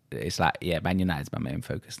 but it's like, Man United's my main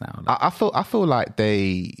focus now. I feel like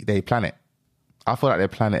they plan it. I feel like they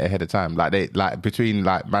plan it ahead of time. Like between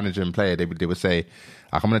like manager and player, they would say,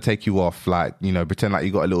 like, I'm going to take you off, like, pretend like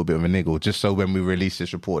you got a little bit of a niggle, just so when we release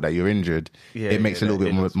this report that you're injured, it makes it a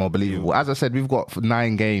little bit more believable. As I said, we've got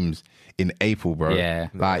 9 games in April, bro. Yeah.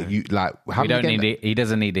 How many he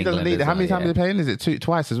doesn't need England. How many times are they playing? Is it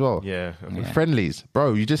twice as well? Yeah. Friendlies,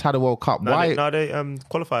 bro. You just had a World Cup. Why? They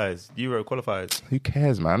qualifiers, Euro qualifiers. Who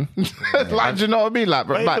cares, man? Like, do you know what I mean? Like,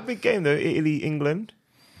 bro, it's a big game though. Italy, England.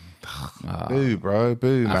 Boo, bro.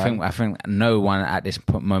 Boo, man. I think no one at this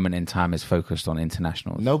moment in time is focused on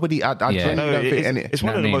internationals. Nobody. It's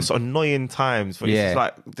one of the most annoying times. It's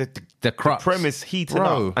like the premise heating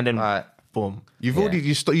up, and then boom. You've already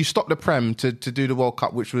you stopped the Prem to do the World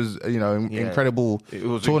Cup, which was incredible. It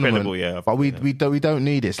was tournament. incredible, But we don't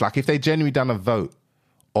need this. Like, if they genuinely done a vote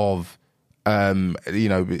of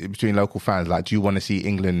between local fans, like, do you want to see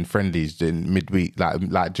England friendlies in midweek,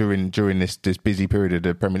 like during this busy period of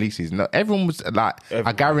the Premier League season? No, everyone was like,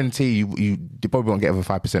 I guarantee you probably won't get over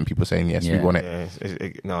 5% people saying yes, we want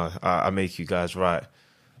it. I make you guys right.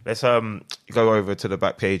 Let's go over to the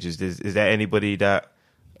back pages. Is there anybody that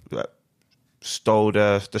stole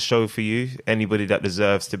the show for you? Anybody that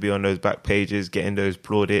deserves to be on those back pages, getting those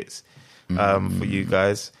plaudits for you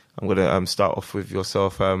guys? I'm going to start off with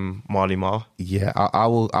yourself, Marley Marr. Yeah, I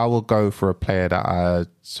will go for a player that I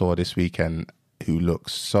saw this weekend who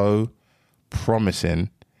looks so promising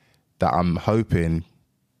that I'm hoping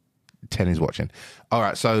Tenny's watching. All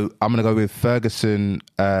right, so I'm going to go with Ferguson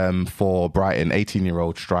for Brighton,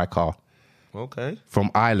 18-year-old striker. Okay.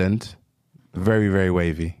 From Ireland. Very, very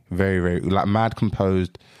wavy. Very, very, like, mad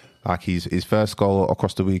composed. Like, his first goal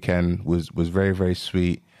across the weekend was very, very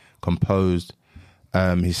sweet, composed.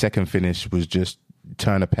 His second finish was just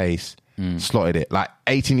turn of pace, slotted it. Like,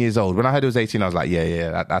 18 years old. When I heard he was 18, I was like,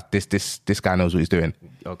 this guy knows what he's doing.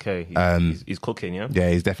 Okay, he's cooking, yeah? Yeah,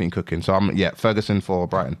 he's definitely cooking. So, Ferguson for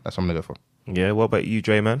Brighton. That's what I'm going to go for. Yeah, what about you,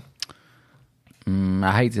 Dre, man?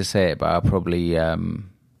 I hate to say it, but I'll probably,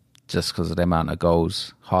 just because of the amount of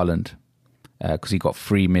goals, Haaland. Because he got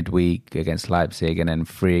 3 midweek against Leipzig and then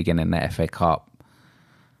 3 again in the FA Cup.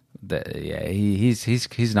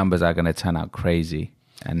 His numbers are going to turn out crazy.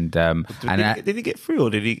 And did he get 3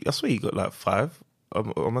 or did he? I swear he got like 5.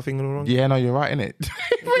 Am I thinking wrong? Yeah, no, you're right, innit?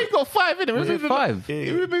 He got 5 in it. Was it 5?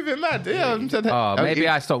 He was moving mad. Maybe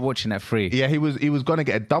I stopped watching at 3. Yeah, he was going to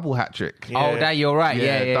get a double hat trick. Yeah. Oh, that you're right.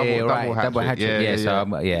 Yeah, double right. Double hat trick.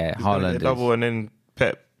 Yeah, Haaland. Double, and then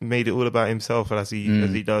Pep made it all about himself as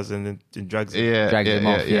he does, and then drags him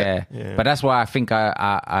off. Yeah. But that's why I think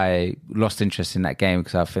I lost interest in that game,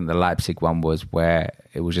 because I think the Leipzig one was where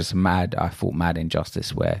it was just mad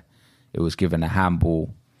injustice, where it was given a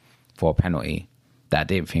handball for a penalty that I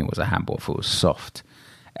didn't think was a handball. I thought it was soft.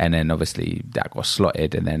 And then obviously that got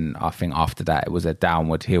slotted. And then I think after that it was a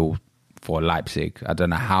downward hill for Leipzig. I don't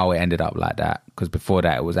know how it ended up like that, because before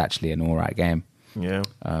that it was actually an all right game. Yeah.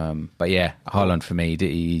 But yeah, Haaland for me,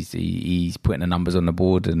 he's putting the numbers on the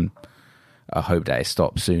board, and I hope that it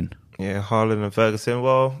stops soon. Yeah, Haaland and Ferguson.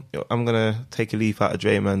 Well, I'm going to take a leaf out of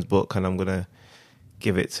Draymond's book, and I'm going to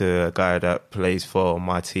give it to a guy that plays for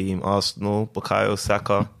my team, Arsenal, Bukayo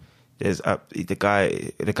Saka.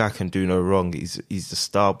 The guy can do no wrong. He's the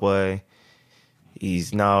star boy.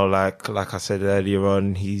 He's now like I said earlier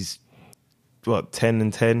on, he's 10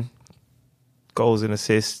 and 10 goals and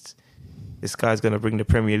assists. This guy's going to bring the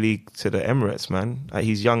Premier League to the Emirates, man. At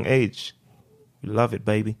his young age. We love it,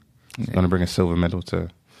 baby. He's going to bring a silver medal to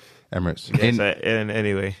Emirates.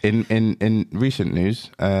 Anyway. In recent news,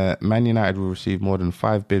 Man United will receive more than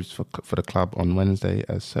 5 bids for the club on Wednesday,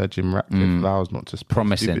 as Sir Jim Ratcliffe vows not to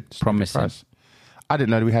spend promising. Price. I didn't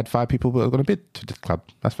know that we had 5 people that were going to bid to the club.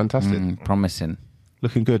 That's fantastic. Promising.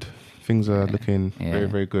 Looking good. Things are looking very,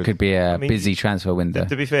 very good. Could be a busy transfer window.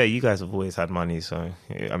 To be fair, you guys have always had money, so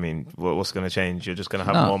I mean, what's going to change? You're just going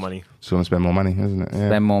to have more money. So want to spend more money, isn't it? Yeah.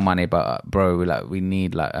 Spend more money, but bro, we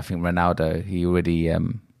need, like, I think Ronaldo, he already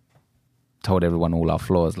told everyone all our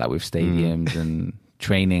flaws, like with stadiums and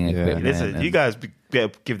training equipment. Listen, you guys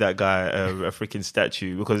better give that guy a freaking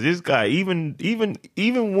statue, because this guy, even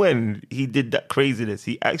when he did that craziness,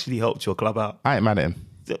 he actually helped your club out. I ain't mad at him.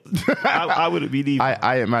 I wouldn't be either.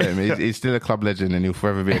 I ain't mad at him. He's still a club legend, and he'll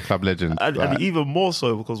forever be a club legend. and even more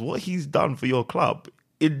so because what he's done for your club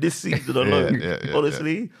in this season alone,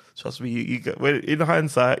 honestly, trust me, in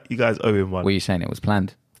hindsight, you guys owe him one. Were you saying it was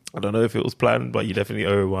planned? I don't know if it was planned, but you definitely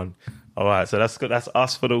owe him one. All right, so that's good. That's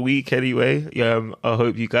us for the week anyway. I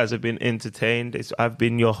hope you guys have been entertained. I've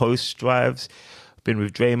been your host, Strives. Been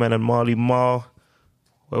with Drayman and Marley Marl.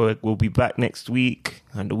 We'll be back next week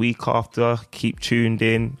and the week after. Keep tuned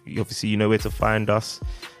in. Obviously, you know where to find us.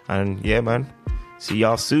 And yeah, man, see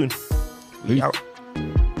y'all soon. We out.